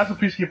 Yeah, that's a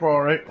peacekeeper,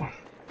 alright.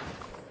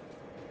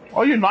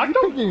 Oh, you knocked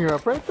him? Picking you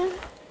up right there?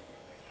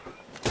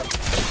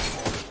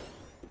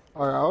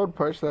 Alright, I would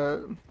push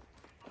that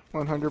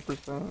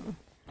 100%.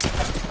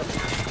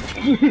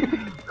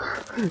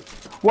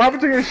 What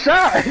happened to your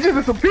shot? It just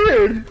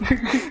disappeared.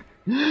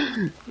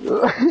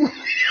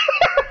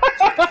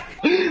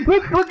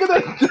 Look at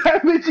that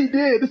damage he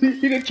did.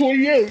 He did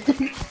 28.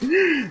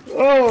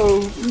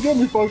 Oh, you got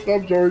me fucked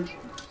up, George.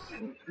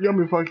 You got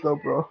me fucked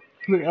up, bro.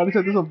 Look, at least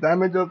I did some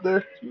damage up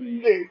there.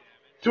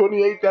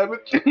 28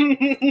 damage.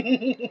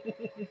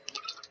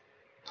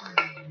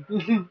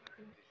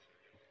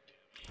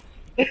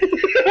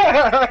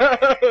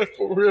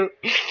 For real.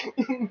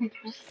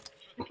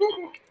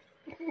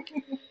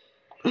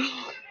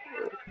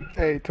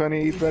 Hey,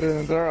 28 better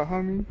than 0,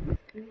 homie.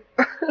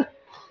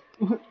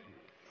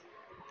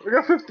 I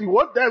got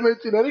 51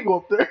 damage and I didn't go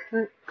up there.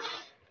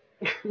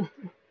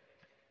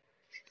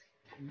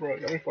 Bro, I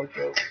got me fucked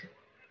up.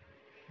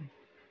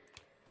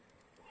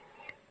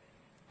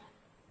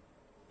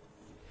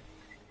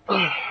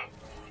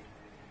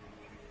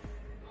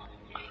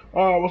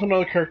 What's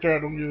another character I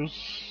don't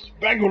use?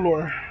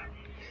 Bangalore.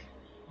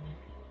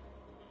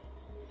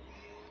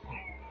 I've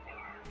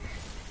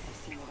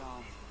seen it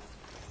all.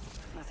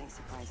 Nothing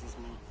surprises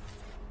me.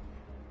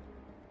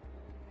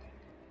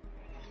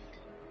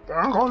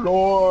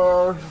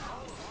 Bangalore.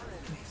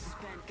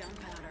 Spent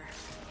gunpowder.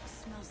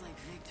 Smells like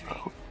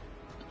victory.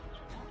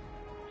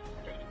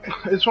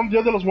 It's from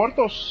Dia de los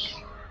Muertos.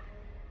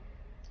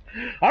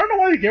 I don't know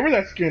why they gave her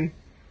that skin.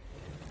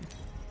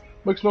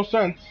 Makes no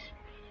sense.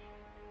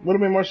 Would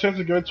have made more sense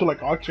to give it to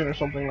like auction or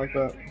something like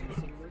that.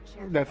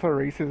 That's what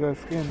racist ass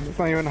skin. That's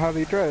not even how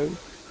they dress.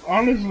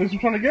 Honestly, that's what I'm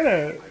trying to get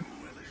at. On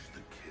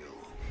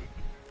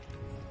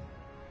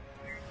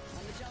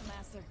the jump,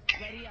 master.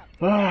 Ready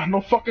up.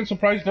 No fucking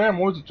surprise there. I'm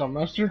always a jump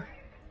master.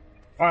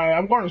 Alright,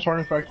 I'm going to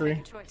sorting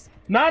factory. Choice.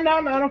 No, I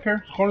don't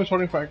care. Going to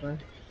sorting factory.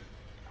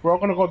 We're all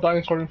gonna go die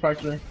in sorting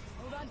factory.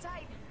 Hold on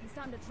tight. It's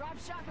time to drop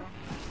shotgun.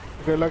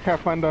 Good luck,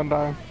 have fun, don't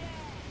die.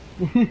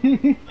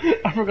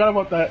 I forgot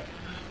about that.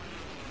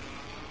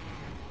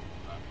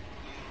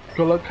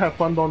 Good luck, have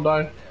fun, don't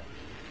die.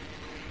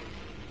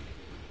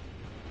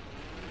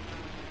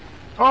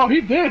 Oh,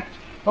 he did.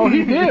 Oh,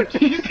 he did.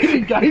 He's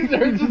getting guys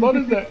there. I just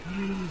noticed that.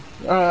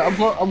 I'm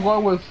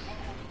going with.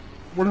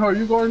 Where the hell are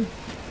you going?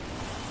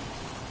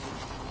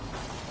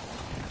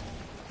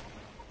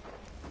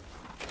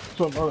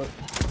 So another.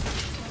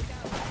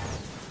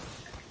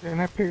 Didn't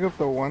I pick up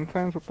the 1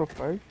 times with the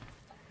 5?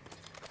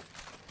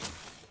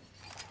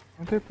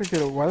 Why did I pick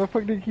it up? Why the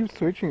fuck did you keep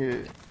switching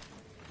it?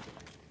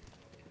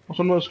 What's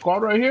another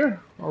squad right here?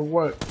 Or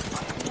what?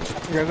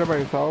 You guys are by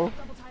yourself?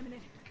 Double timing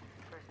it.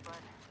 First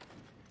blood.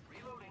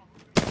 Reloading.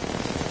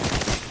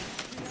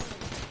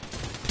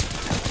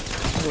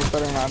 You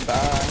better not die.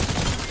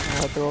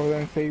 I have to go over there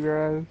and save your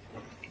ass.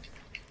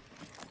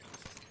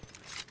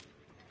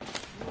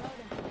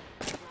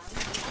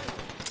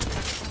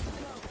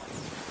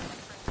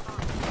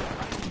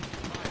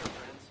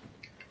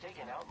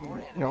 Taking out more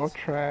enemies. Y'all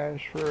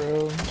trash, for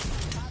real.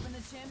 Popping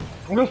the chimney.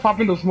 I'm just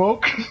popping the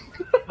smoke.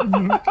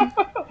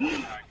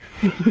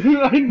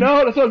 I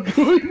know, that's what I'm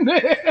doing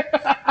there.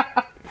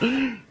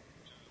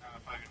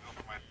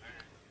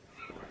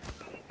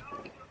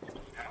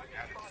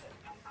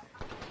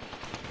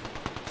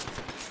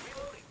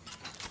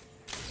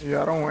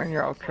 Yeah, I don't win,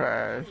 y'all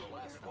trash.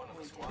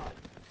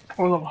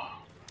 Hold on.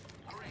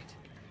 Great.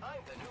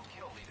 I'm the new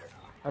kill leader.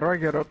 How do I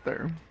get up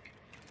there?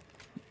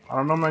 I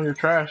don't know, man, you're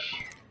trash.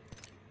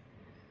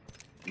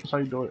 That's how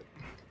you do it.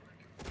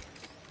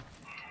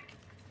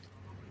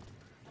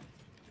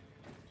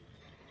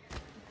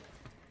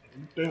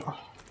 Damn.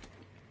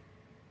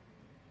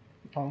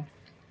 Oh.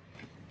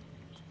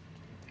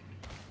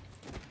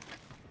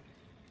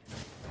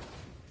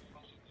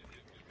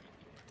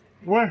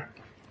 Where?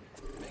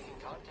 Making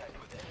contact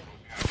with enemy.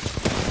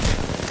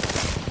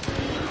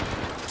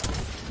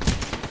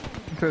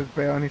 It says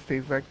bail and he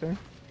stays back there.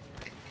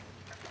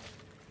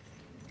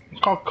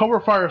 It's called cover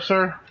fire,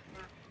 sir.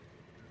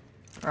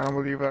 I don't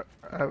believe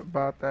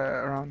about that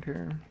around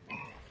here. You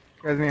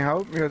guys need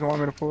help? You guys want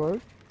me to pull up?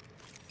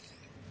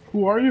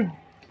 Who are you?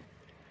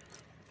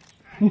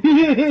 How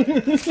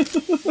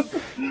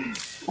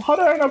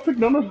did I not pick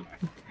none of?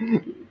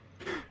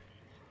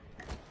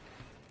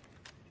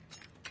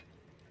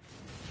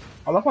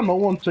 I love how no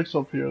one ticks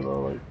up here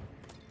though. Like,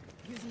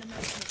 Using the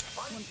medicine.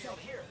 Body shield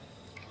here.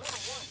 Level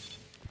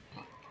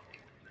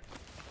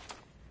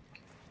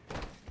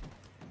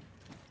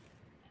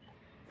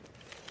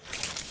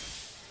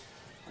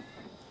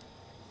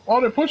 1.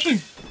 oh, they're pushing.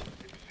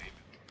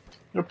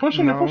 They're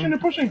pushing. No. They're pushing.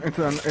 They're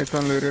pushing. It's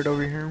unlooted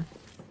over here.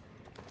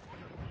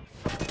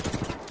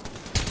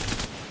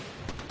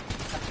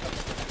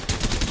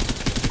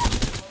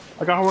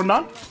 I got one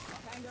down.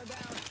 Tango down. Down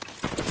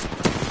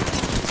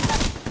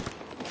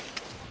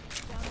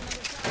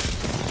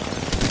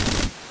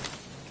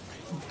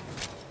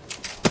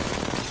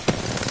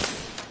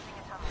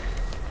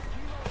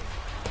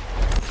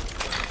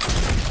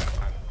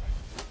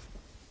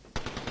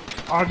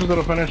I just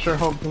gotta finish her.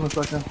 Hold on a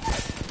second.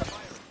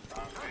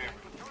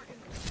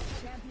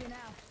 champion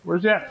out.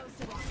 Where's he at?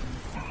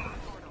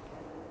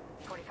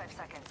 45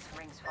 seconds.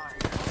 Rings far.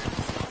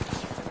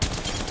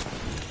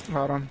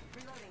 Hold on.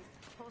 Reloading.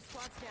 Whole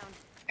squad's down.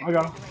 I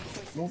got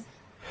him.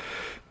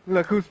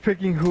 Look who's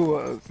picking who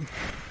up.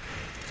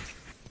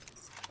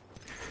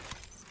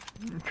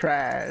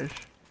 Trash.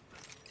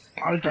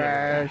 I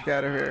Trash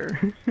out of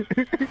here.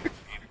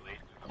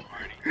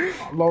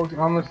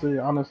 Honestly,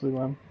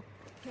 man.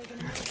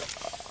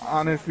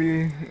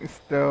 Honestly,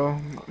 still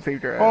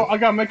saved your Oh, ass. I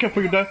got make it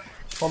for you, Dad.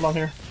 Hold on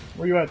here.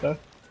 Where you at, Dad?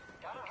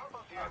 Gotta hop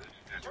up here.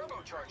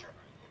 Turbocharger.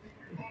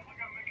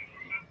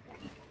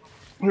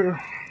 Here.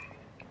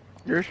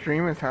 Your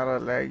stream is hella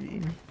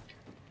laggy.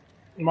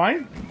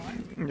 Mine?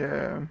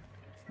 Yeah.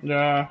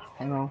 Yeah,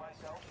 I know.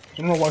 I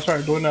don't know why I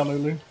started doing that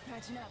lately.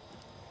 Patching up.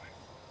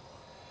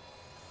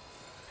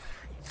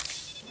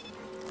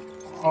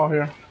 Oh,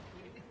 here.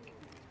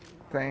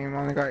 Same.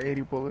 I only got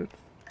 80 bullets.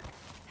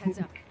 Heads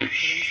up. The ring's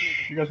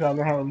moving. You guys gotta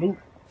learn how to loot.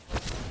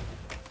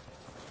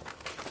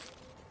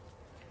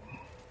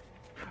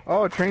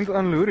 Oh, train's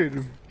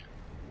unlooted.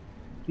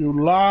 You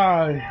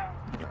lie.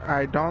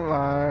 I don't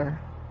lie.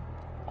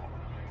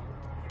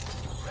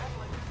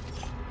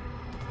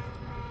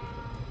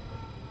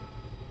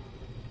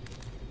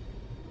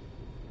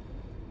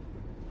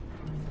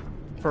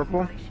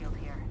 Purple? Shield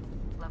here.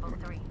 Level 3.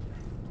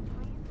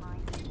 Please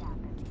mind the gap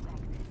at the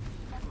exit.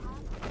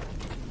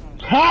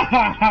 Ha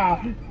ha ha!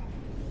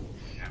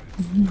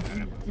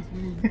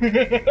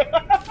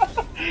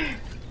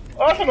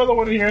 Oh, that's another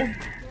one in here.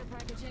 Care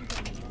package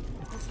incoming.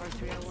 First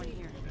 301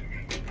 here.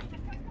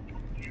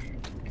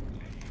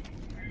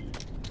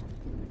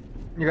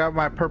 You got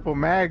my purple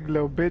mag,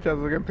 little bitch. I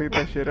was gonna pick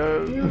that shit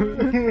up.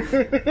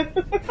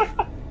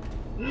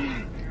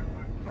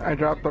 I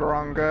dropped the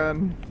wrong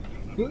gun.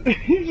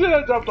 He should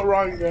have dropped the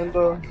wrong gun,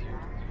 though.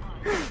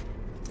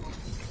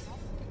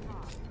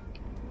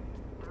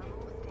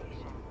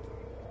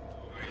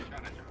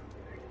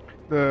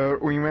 The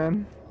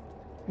wingman.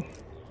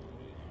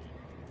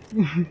 I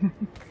think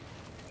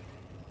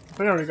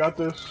I already got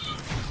this.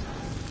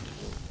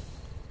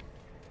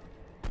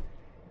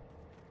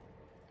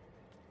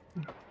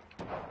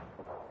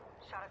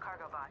 Shot a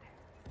cargo bot.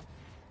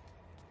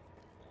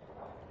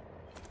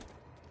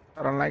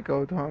 I don't like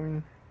gold,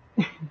 homie.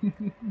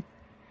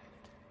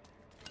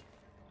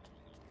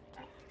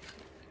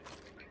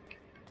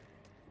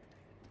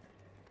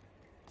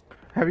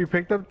 Have you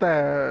picked up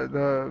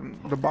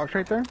the box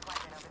right there?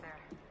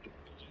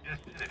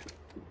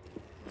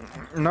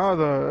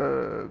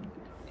 No,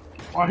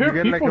 I you hear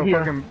get like people a here.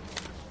 fucking.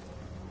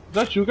 Is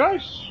that you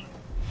guys?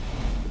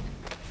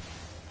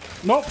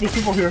 Nope, there's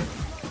people here.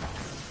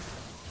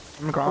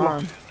 I'm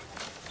gone.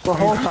 The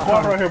whole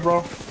squad right here,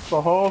 bro.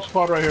 The whole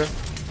squad right here.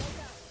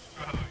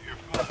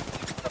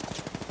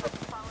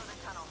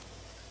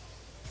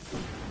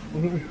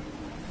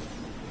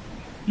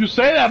 You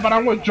say that, but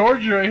I'm with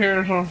Georgia right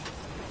here, so.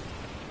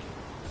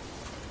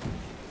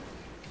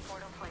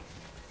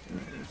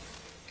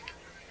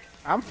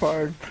 I'm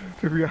fucked,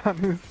 to be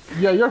honest.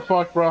 Yeah, you're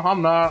fucked, bro.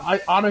 I'm not. I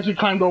honestly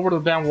climbed over the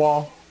damn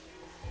wall.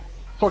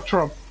 Fuck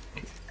Trump.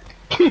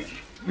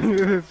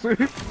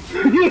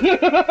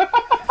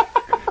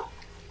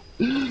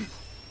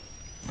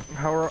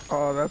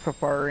 Oh, that's a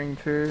far ring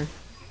too.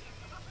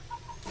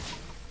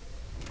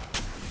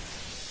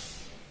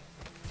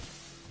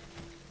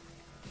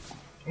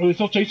 Are they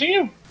still chasing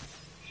you?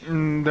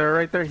 They're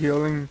right there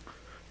healing.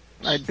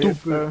 I did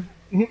Stupid.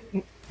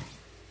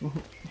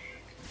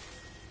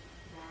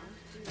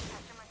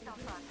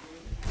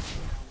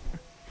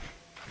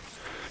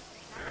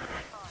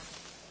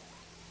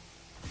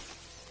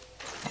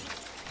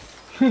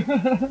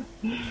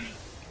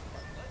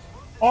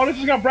 Oh, this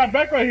just got brought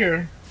back right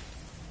here.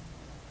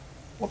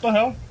 What the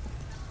hell?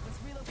 Let's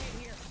relocate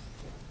here.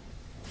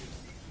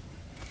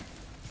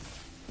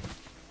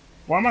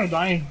 Why am I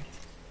dying?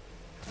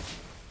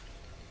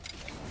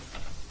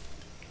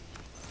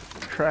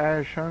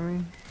 Trash,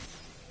 homie.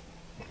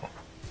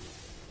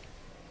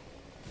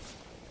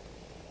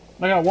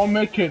 I got one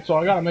med kit, so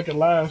I gotta make it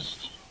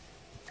last.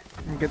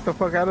 Get the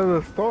fuck out of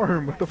the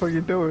storm. What the fuck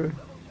you doing?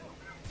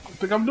 What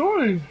think I'm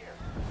doing?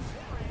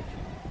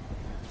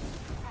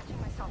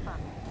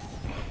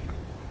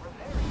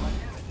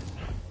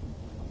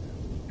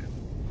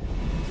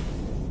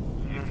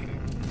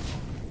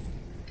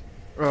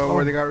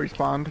 Where they got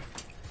respawned.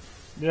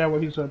 Yeah,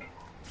 what he said.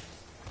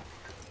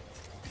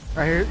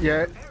 I hear,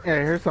 yeah, I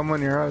hear someone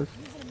near us.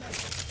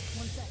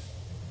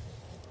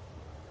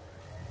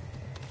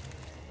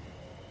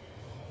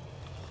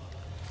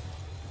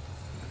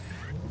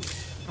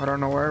 I don't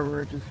know where,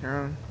 we're just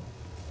hearing.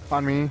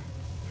 On me.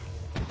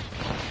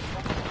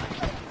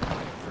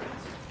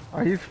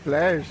 Oh, he's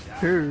flashed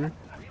too.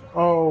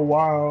 Oh,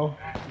 wow.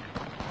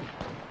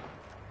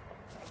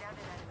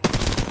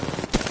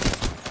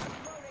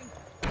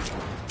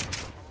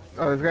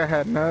 Oh, this guy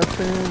had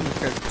nothing. This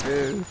guy's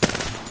this.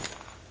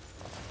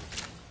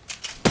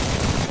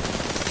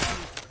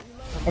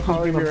 That's How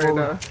just you being a right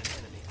bully. now?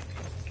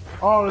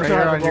 Oh, this Right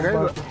here guy on has you a guys.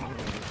 bomb.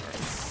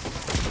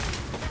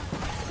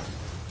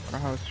 I don't know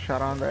how to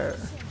shot on that.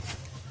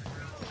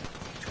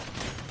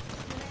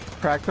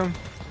 Cracked him.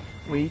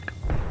 Weak.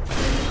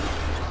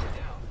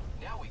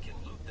 Now we can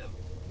loot them.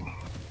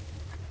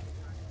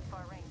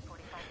 Far range, 45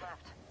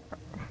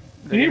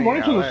 left. Did he run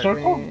into the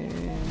circle?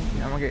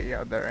 I'm gonna get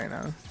yelled at right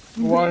now.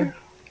 Why?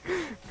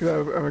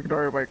 Because I'm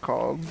ignoring my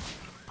call.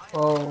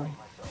 Oh.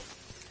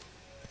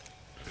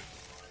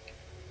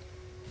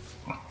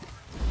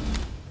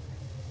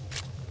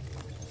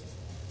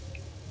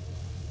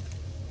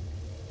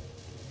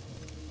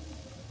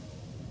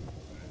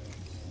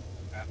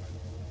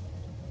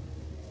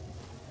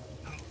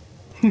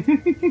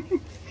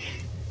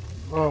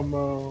 Oh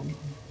no.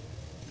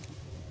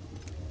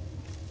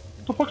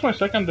 What the fuck's my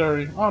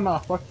secondary? Oh no,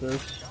 fuck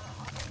this.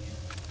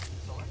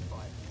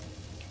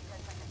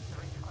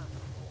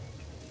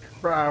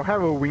 Bro, I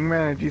have a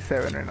wingman and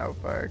G7 right now,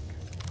 fuck.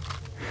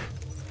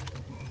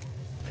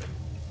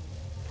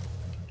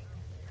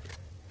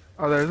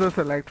 Oh, there's a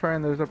selector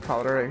and there's a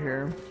powder right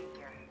here.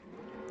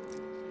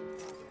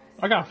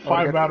 I got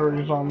 5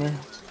 batteries on me.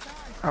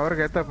 I would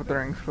get that, but the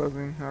ring's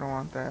closing. I don't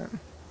want that.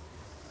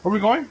 Where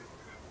we going?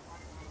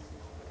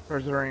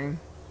 Where's the ring?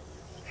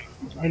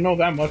 I know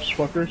that much,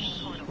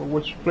 fuckers. Or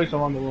which place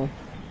I'm on the room.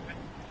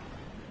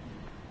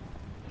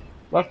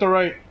 Left or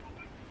right?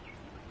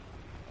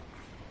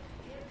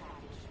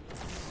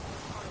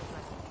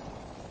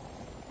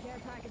 Care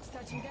package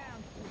touching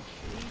down.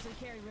 We usually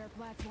carry rare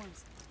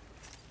platforms.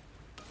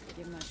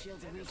 Give my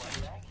shields a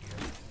recharge.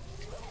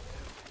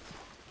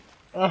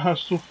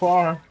 That's too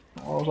far.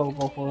 Oh, I'll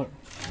go for it.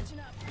 Catching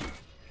up.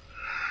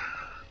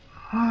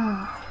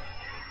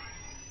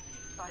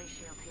 Body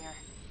shield here.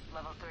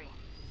 Level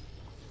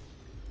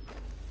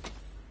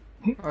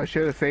 3. I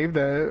should have saved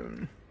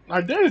that.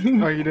 I did.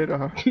 Oh, you did?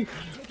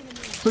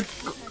 Took a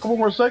couple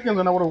more seconds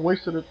and I would have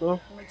wasted it though.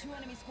 Only 2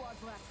 enemy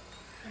squads left.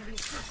 Gonna be a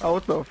quick Oh,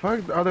 what the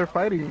fuck? Oh, they're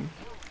fighting.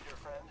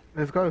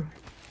 Let's go.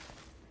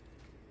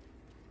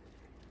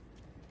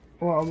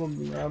 Well, I'm gonna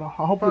be mad. I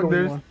hope Fuck, we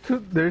don't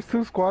win. there's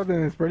two squads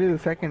and it's barely the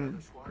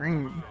second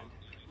ring.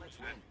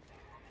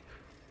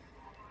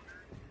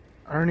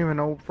 I don't even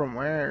know from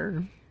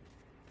where.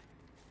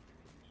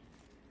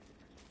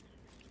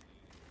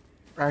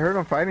 I heard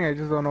them fighting, I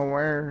just don't know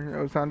where.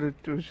 It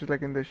was just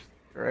like in this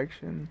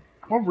direction.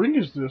 What ring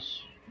is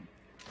this?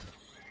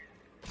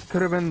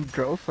 Could have been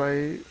drill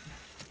site.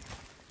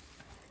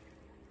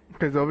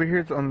 Because over here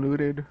it's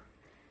unlooted.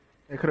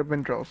 It could have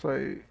been drill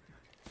site.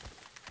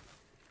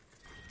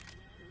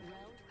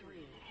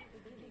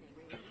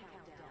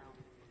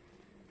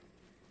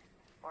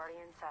 Already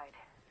inside.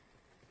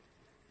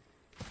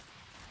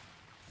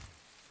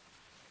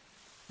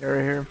 Yeah,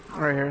 right here.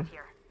 Right here.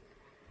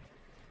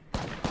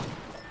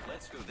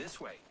 Let's go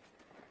this way.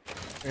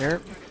 Here.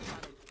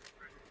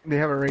 They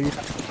have a raid.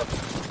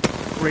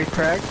 Raid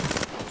crack.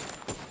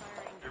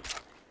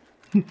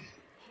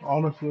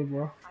 Honestly,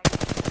 bro.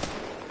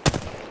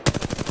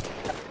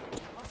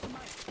 Lost the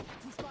mic.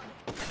 He spotted.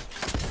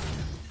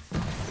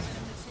 Right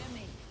in the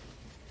chimney.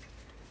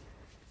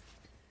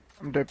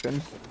 I'm dipping.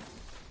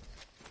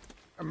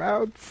 I'm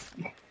out.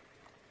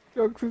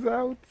 Jokes is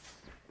out.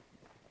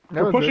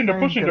 They're pushing, they're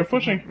pushing, they're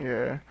pushing.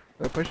 Yeah.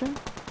 They're pushing?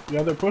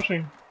 Yeah, they're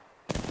pushing.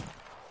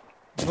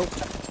 Nope.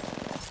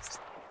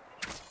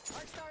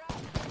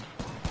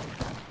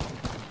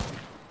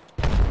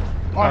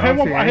 Oh, I hit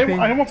one. I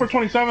hit one for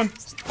 27. I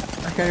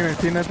can't even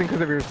see nothing because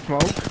of your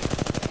smoke.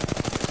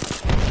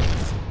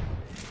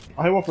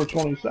 I hit one for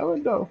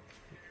 27 though.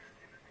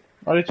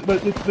 Oh, they just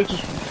get the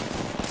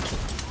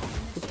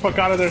fuck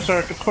out of there, sir.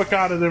 Get the fuck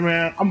out of there,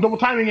 man. I'm double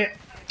timing it.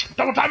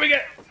 Double timing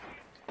it.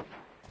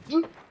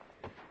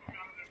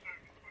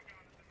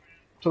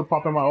 Should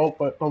pop in my ult,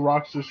 but the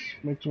rocks just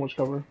make too much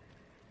cover.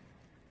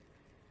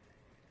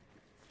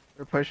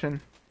 They're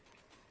pushing.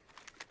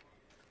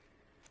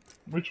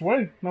 Which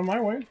way? Not my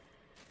way.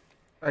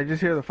 I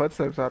just hear the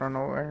footsteps. I don't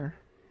know where.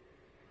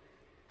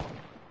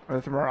 Oh,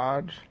 it's a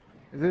Mirage.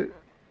 Is it?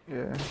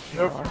 Yeah.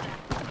 Yep. Mirage.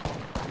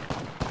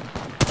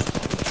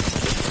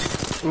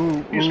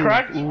 Ooh, He's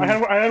cracked. Ooh. I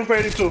had him for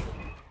 82.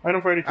 I had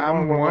him for 82.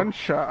 I'm one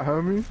shot,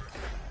 homie.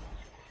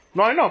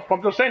 No, I know.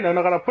 I'm just saying they're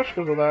not gonna push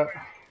because of that.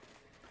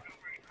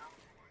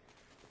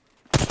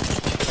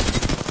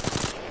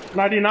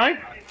 99.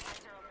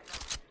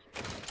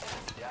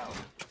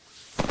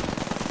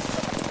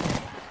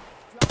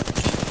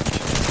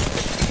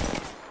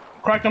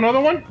 Cracked another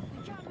one.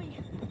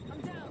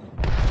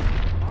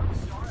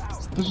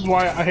 This is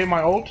why I hate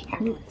my ult.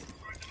 Throwing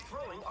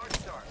Arc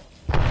Star.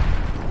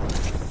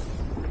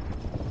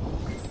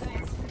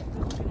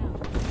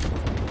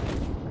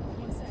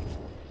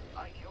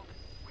 I killed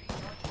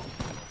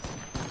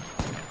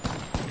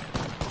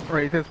it.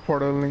 Right, this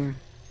portaling.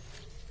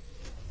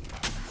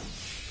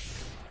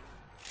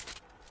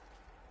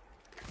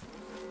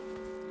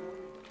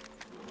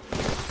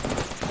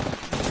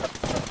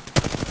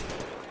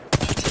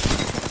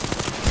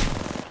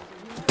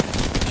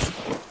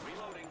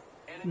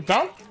 You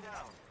down?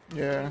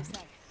 Yeah.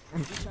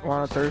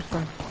 Wanna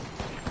Thurston?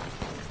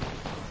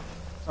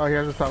 Oh, he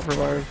has a self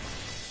revive.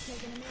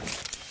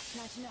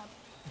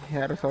 He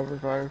had a self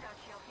revive.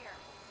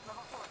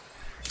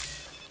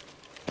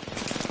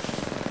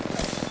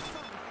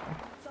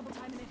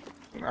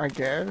 I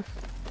guess.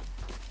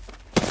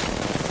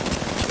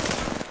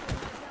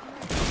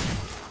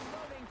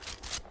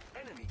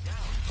 Enemy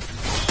down.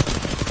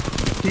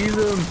 Tease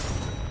him!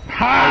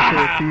 Ha! I should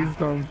have teased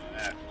him.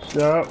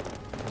 Yep.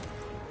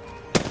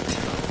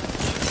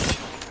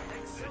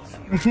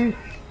 You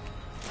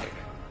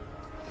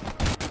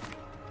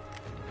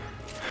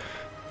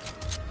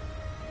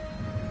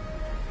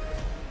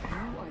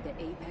are the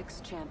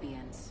Apex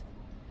champions.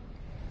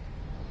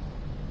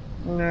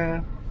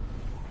 Nah.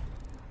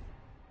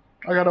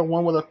 I got a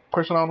one with a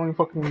person I don't even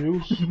fucking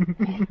use.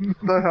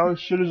 What the hell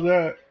shit is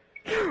that?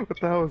 What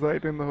the hell was I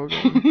doing the whole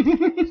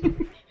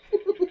game?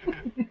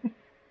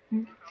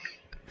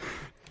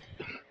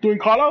 Doing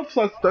callouts?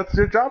 That's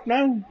your job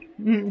now.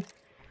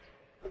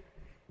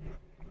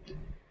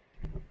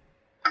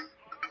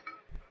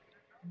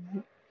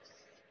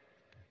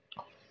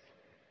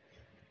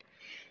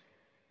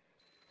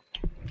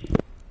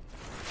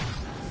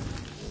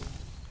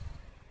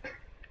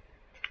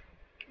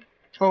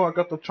 Oh, I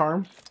got the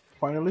charm,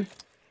 finally.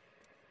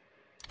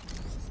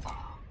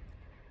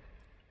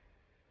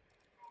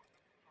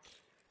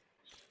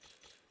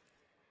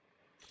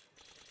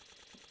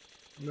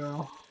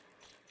 No.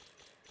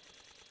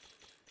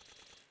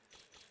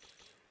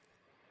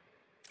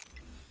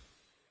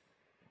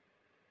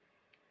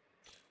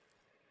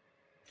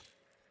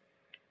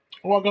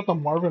 Oh, I got the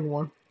Marvin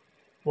one.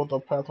 Well, the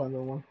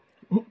Pathfinder one.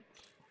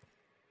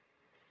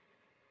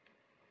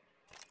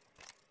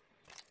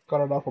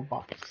 Got it off a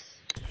box.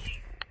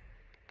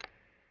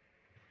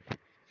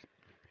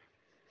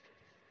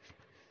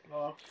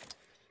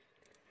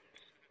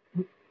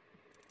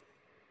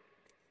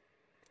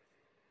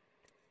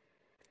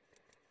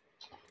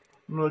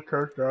 Another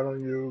character I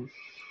don't use.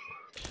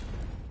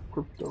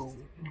 Crypto.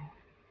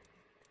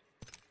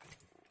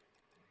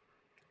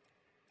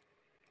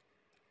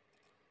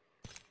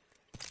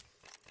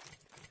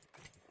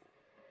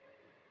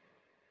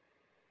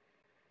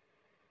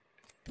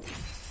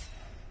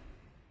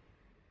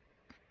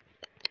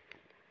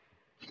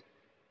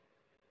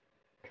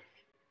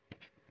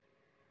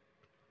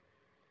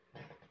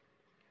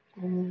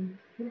 What am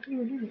I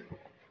gonna do?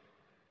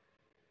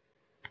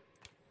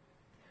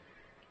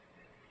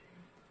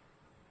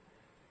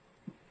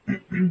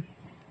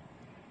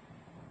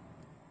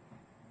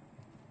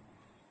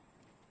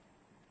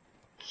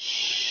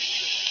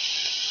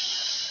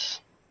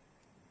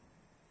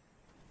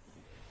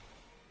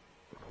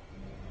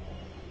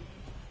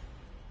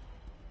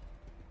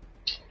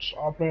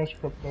 I'll play as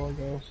crypto, I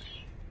guess.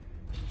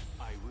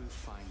 I will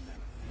find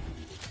them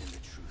in the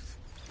truth.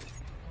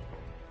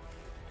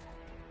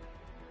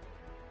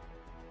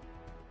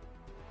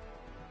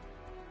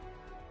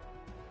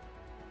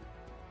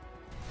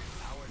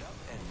 Powered up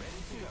and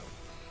ready to go.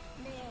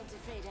 They ain't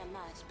afraid of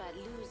much, but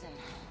losing,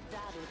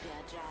 that would be a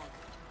drag.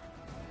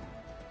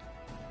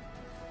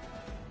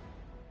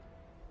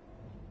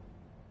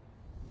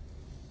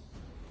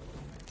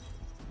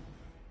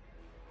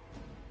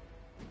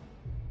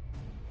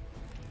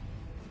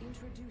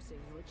 Introducing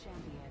your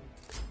champion.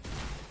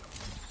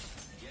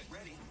 Get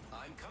ready.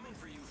 I'm coming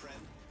for you,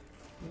 friend.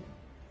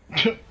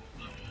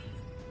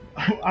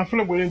 I feel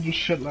like we didn't do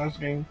shit last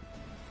game.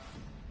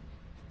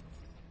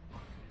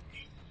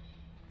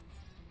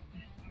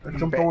 I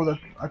jumped over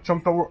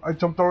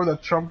the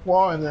Trump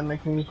wall, and then they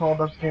can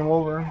call us game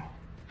over. Enough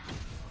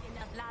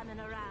lambing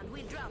around,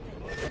 we drop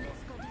it. Let's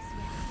go this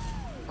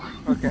way.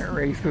 Fucking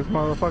racist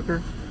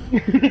motherfucker.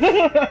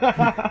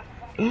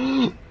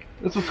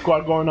 It's a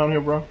squad going on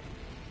here, bro.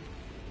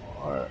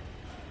 Alright.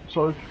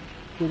 So,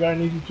 we got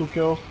an easy 2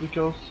 kills, 3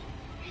 kills.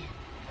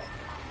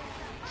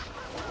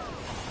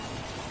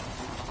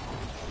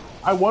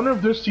 I wonder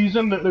if this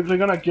season they're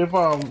gonna give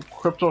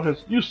Crypto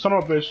his, you son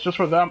of a bitch, just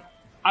for that.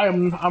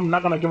 I'm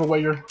not gonna give away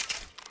your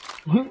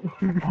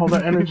all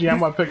the energy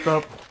ammo I picked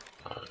up.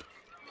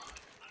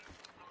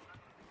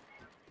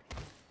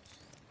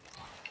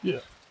 Yeah,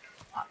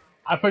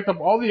 I picked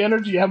up all the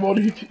energy ammo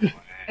and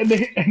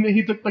then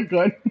he took the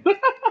gun.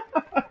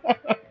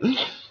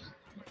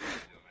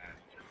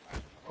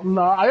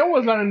 Nah, I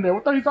almost not in there.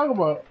 What are you talking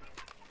about?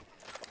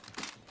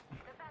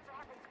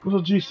 There's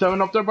a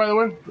G7 up there, by the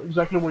way.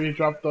 Exactly where you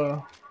dropped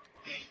the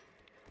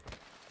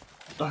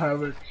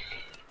Havoc.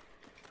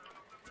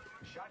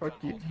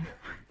 Fuck you.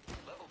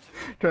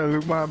 Trying to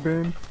loot my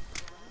bin.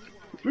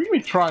 What do you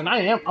mean trying?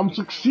 I'm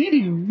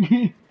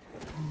succeeding.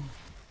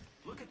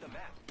 Look at the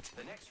map.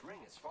 The next ring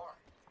is far.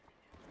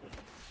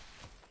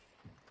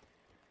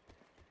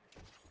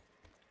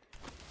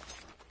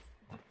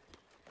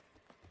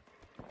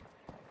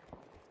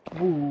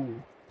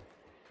 Ooh.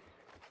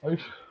 Nice.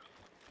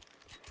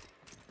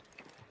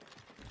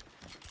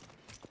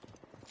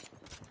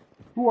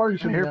 Who are you I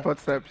sitting hear at?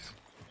 footsteps.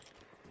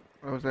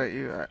 What was that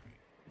you at?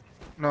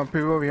 No,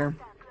 people over here.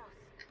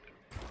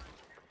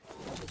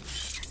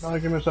 No,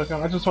 give me a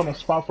second. I just want a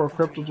spot for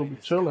cryptos to be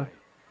chilling.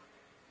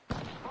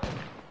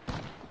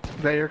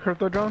 Is that your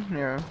crypto drone?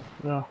 Yeah.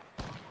 Yeah.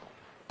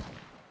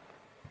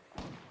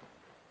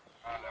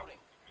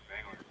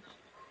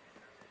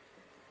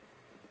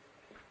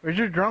 Where's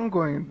your drone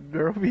going?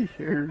 They're over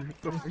here.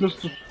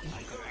 Just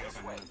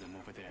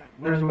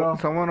There's go.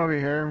 someone over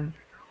here.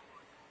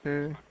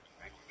 Yeah.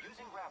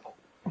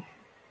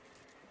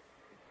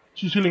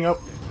 She's healing up.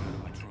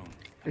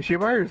 Is she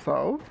by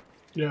herself?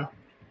 Yeah.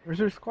 Where's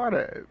her squad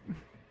at?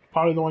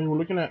 Probably the one you were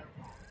looking at.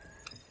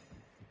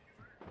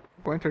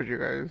 Going towards you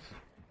guys.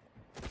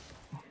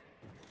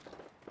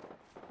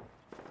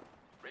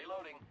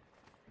 Reloading.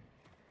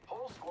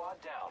 Whole squad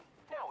down.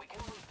 Now we can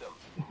loot them.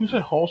 You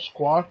said whole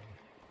squad?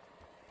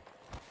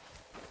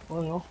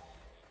 Well, no.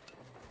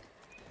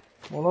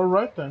 Well,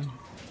 alright then.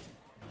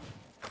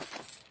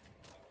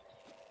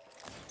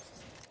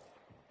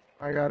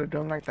 I gotta do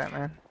 'em like that,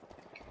 man.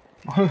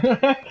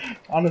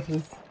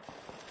 Honestly.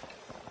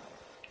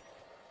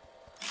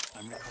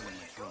 I'm recalling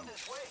my drone.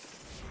 This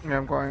way.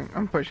 Yeah,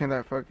 I'm pushing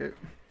that, fuck it.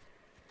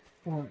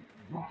 Well,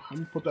 let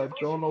me put that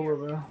drone over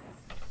there.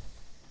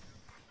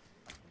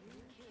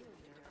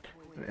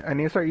 I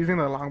need to start using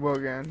the longbow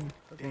again.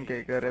 I can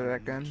get good at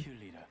that gun.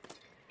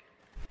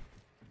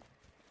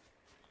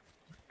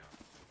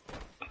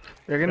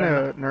 They're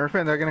gonna nerf it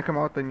and they're gonna come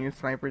out with the new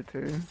sniper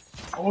too.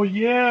 Oh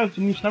yeah, it's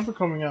a new sniper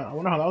coming out. I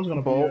wonder how that was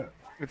gonna Bolt. be.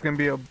 It's gonna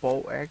be a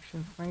bolt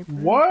action sniper.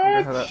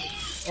 What?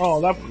 Oh,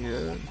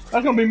 Yeah.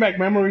 that's gonna be Mac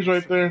memories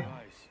right there.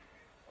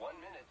 1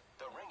 minute.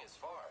 The ring is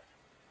far.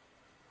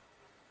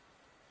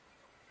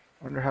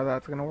 Wonder how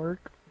that's gonna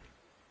work.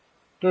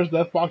 There's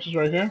death boxes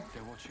right here.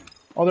 They're watching.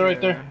 Oh, they're right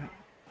there.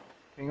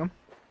 Ping 'em.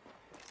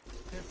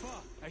 They're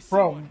far. I see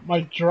Bro, one.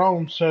 my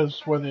drone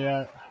says where they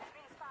at.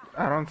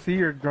 I don't see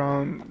your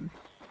drone.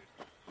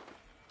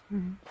 Got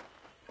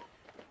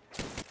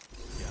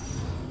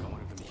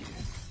one of them here.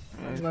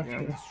 Yeah, Not yeah.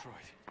 sure. Destroyed.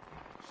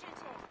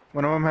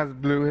 One of them has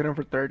blue, hit him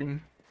for 30.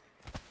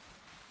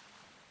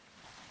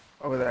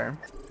 Over there.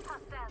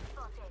 Hostile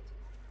spotted.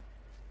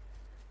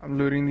 I'm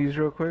looting these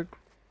real quick.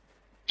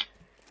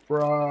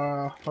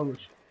 Bruh. I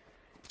wish.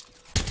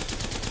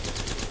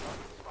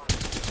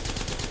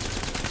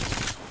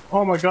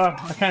 Oh my god,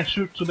 I can't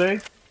shoot today.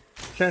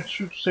 Can't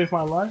shoot to save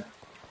my life.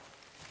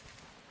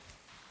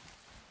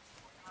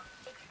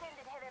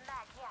 Extended heavy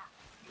mag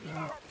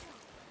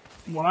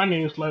here. What I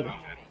need is like, I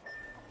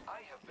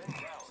have been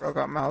down. Bro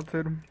got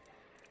melted.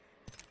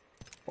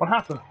 what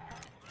happened?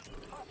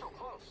 Hostile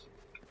close.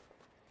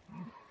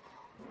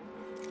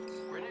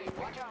 Grenade,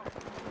 watch out.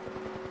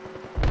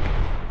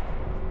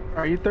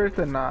 Are you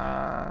thirsty?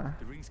 Nah.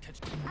 The ring's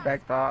catching.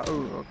 Back thought.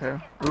 Ooh, okay.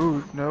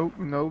 Ooh, nope,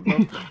 nope,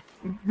 nope.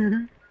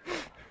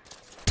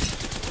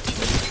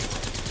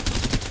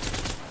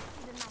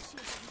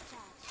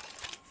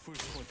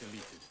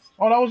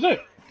 that was it.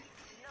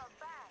 Not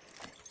bad.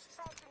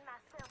 Patching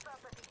myself up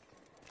a bit.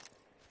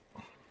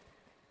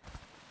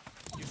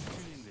 You're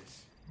still in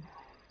this.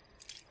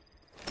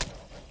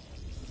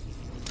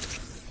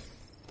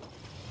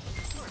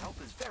 Your help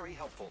is very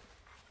helpful.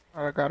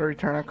 I gotta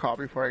return a call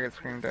before I get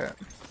screamed at.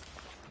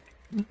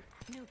 No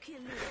kill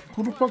leader.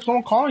 Who the fuck's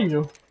someone calling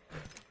you?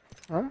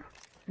 Huh?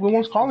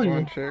 Who calling One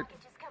you? chick.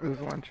 There's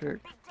one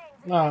chick. Big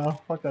things. Nah,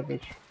 fuck that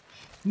bitch.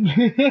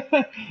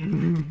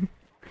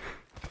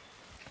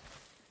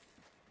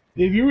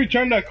 If you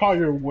return that call,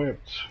 you're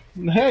whipped.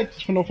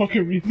 That's for no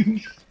fucking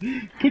reason.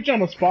 Put you on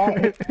the spot.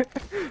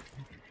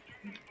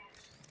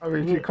 I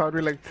mean, she called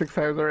me like 6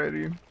 times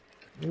already.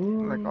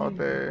 Like all Ooh.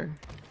 day.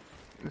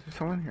 Is there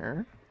someone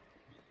here?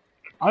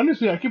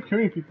 Honestly, I keep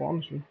hearing people,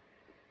 honestly.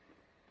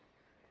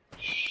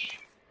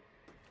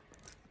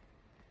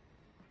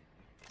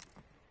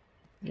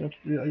 Are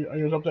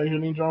you up there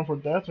healing John for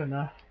death or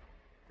not?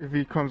 If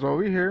he comes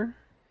over here,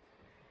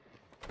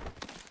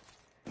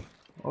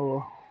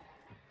 Oh.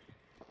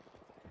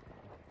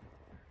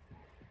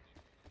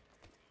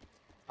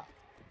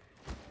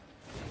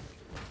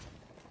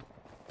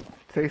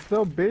 stay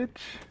still, bitch.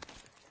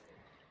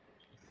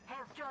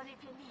 Help John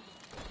if you need.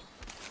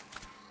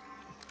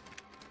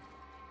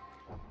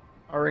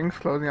 Our ring's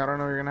closing. I don't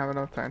know if you're gonna have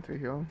enough time to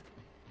heal.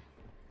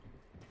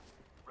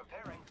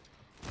 Repairing.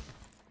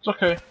 It's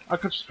okay. I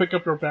could just pick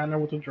up your banner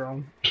with a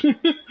drone.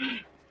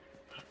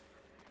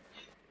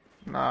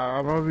 Nah,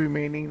 I'm gonna be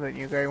maining the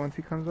new guy once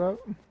he comes up.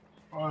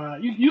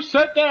 You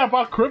said that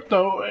about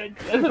crypto.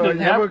 Isn't Oh, it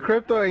yeah, but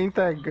crypto ain't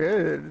that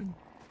good.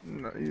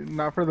 No,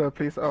 not for the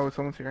place. Oh,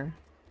 someone's here.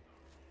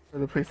 For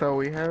the place that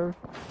we have.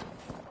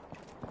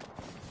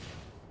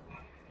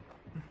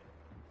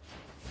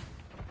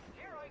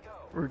 Here I go.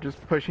 We're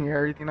just pushing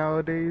everything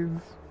nowadays.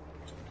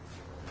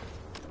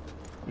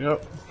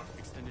 Yep.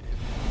 Extended hip.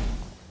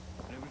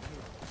 Level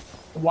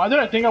 2. Why did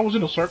I think I was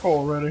in a circle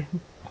already?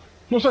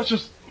 No, that's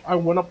just I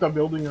went up that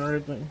building and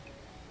everything.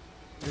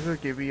 There's a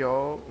Gibby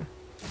ult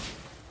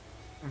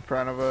in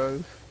front of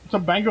us. It's a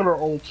Bangalore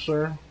ult,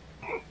 sir.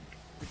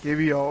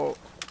 Gibby ult.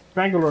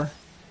 Bangalore.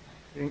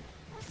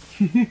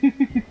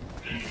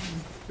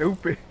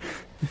 Stupid.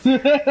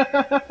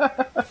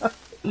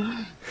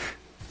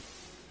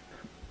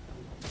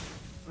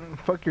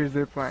 Fuck your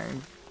zip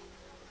lines.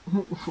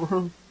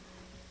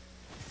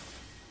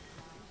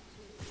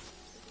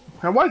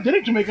 And why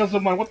didn't you make us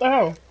zip line? What the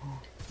hell?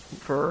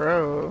 For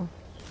real.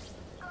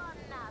 Gone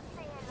now.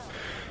 Say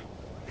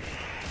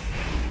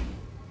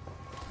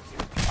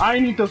hello. I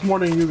need this more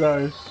than you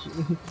guys.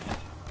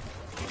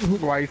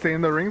 Why you staying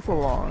in the ring so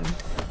long?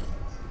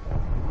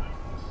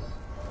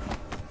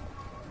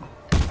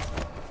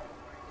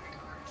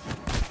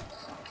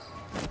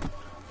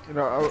 You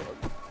know,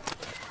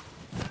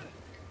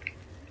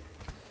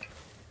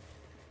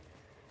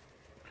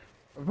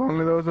 if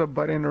only there was a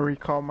button to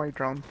recall my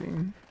drone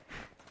thing.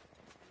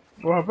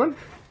 What happened?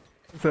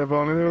 So if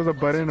only there was a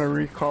button to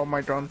recall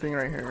my drone thing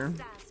right here.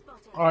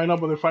 Oh, I know,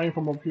 but they're fighting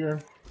from up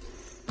here.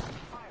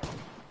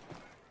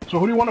 So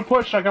who do you want to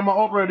push? I got my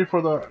ult ready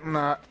for the...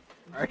 Nah,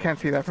 I can't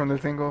see that from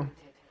this angle.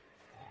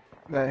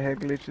 That head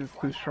glitch is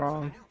too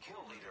strong. New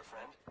kill leader,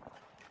 friend.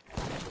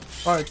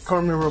 Alright,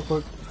 come here real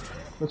quick.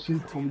 Let's see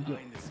what we do.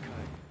 In the sky.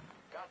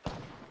 Got them.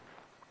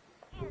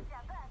 Here's your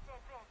birthday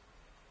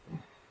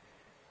present.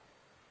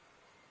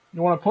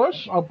 You want to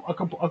push? I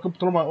could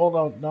throw my ult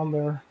out down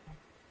there.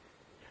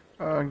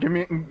 Give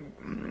me a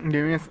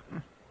They're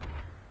second.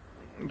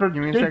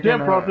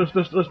 dead, bro.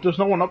 There's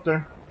no one up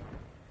there.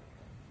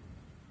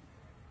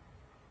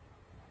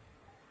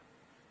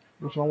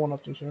 There's no one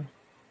up there, sir.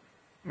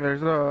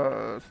 There's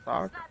a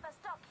stock. Sniper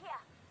stock here.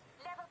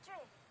 Level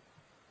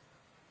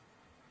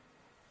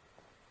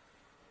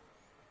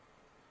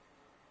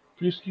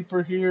 3.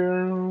 Peacekeeper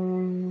here.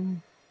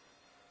 1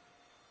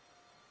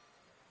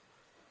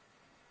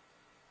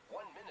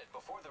 minute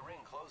before the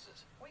ring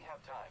closes. We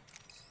have time.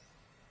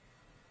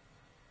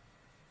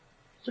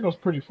 I think I was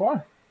pretty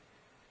far.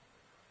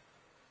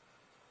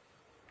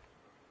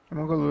 I'm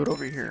gonna go loot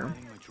over here.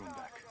 Getting my drone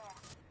back.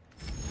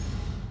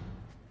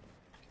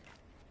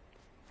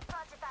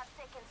 45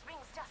 seconds.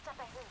 Rings just up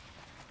ahead.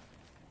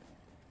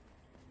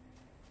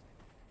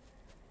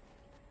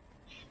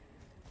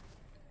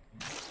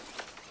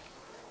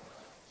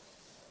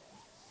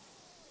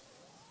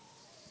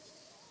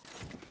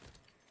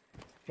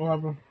 What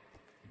happened?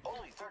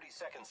 Only 30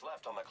 seconds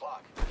left on the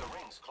clock. The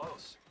ring's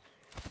close.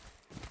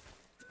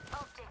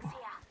 Optics here.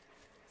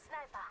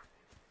 Sniper.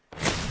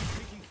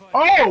 Taking fire.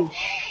 Oh,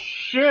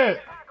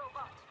 shit! Cargo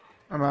bot.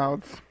 I'm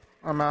out.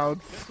 I'm out.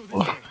 Let's go this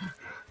way.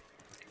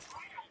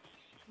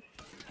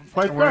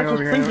 Right I'm there, going just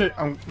over ping here. it.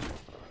 I'm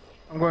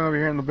going over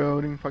here in the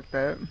building. Fuck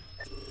that.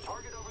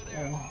 Target over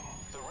there.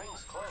 The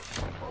ring's close.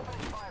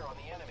 Opening fire on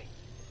the enemy.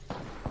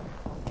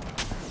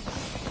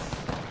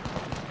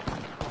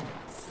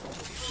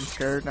 I'm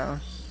scared now.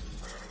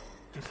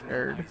 I'm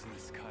scared. Eyes in the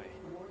sky.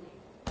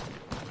 Got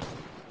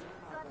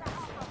a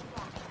hop up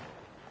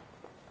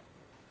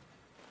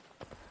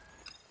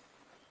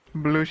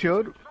here. Blue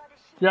shield. Body shield.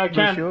 Yeah, I Blue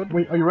can. shield.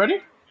 Wait, are you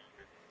ready?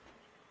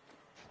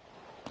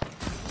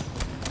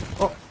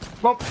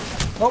 Nope.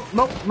 Nope.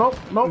 Nope. Nope.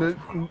 Nope.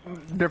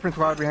 The different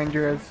squad behind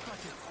you guys.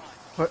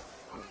 What?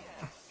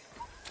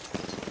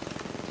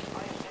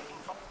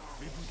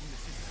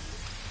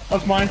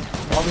 That's mine,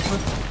 obviously.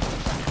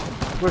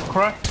 With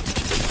crack.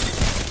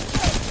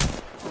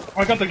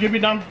 I got the gibby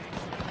down.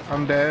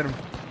 I'm dead.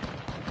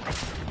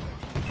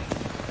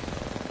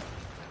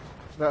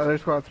 The other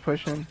squad's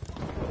pushing.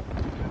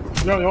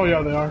 Yeah, oh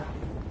yeah, they are.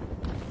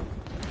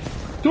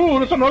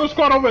 Dude, there's another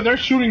squad over there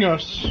shooting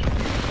us.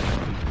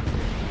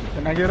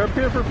 Can I get up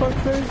here for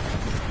fuck's sake?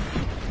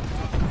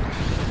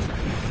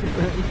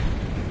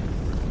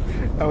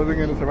 I wasn't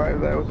gonna survive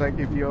that with that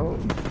gibby ult.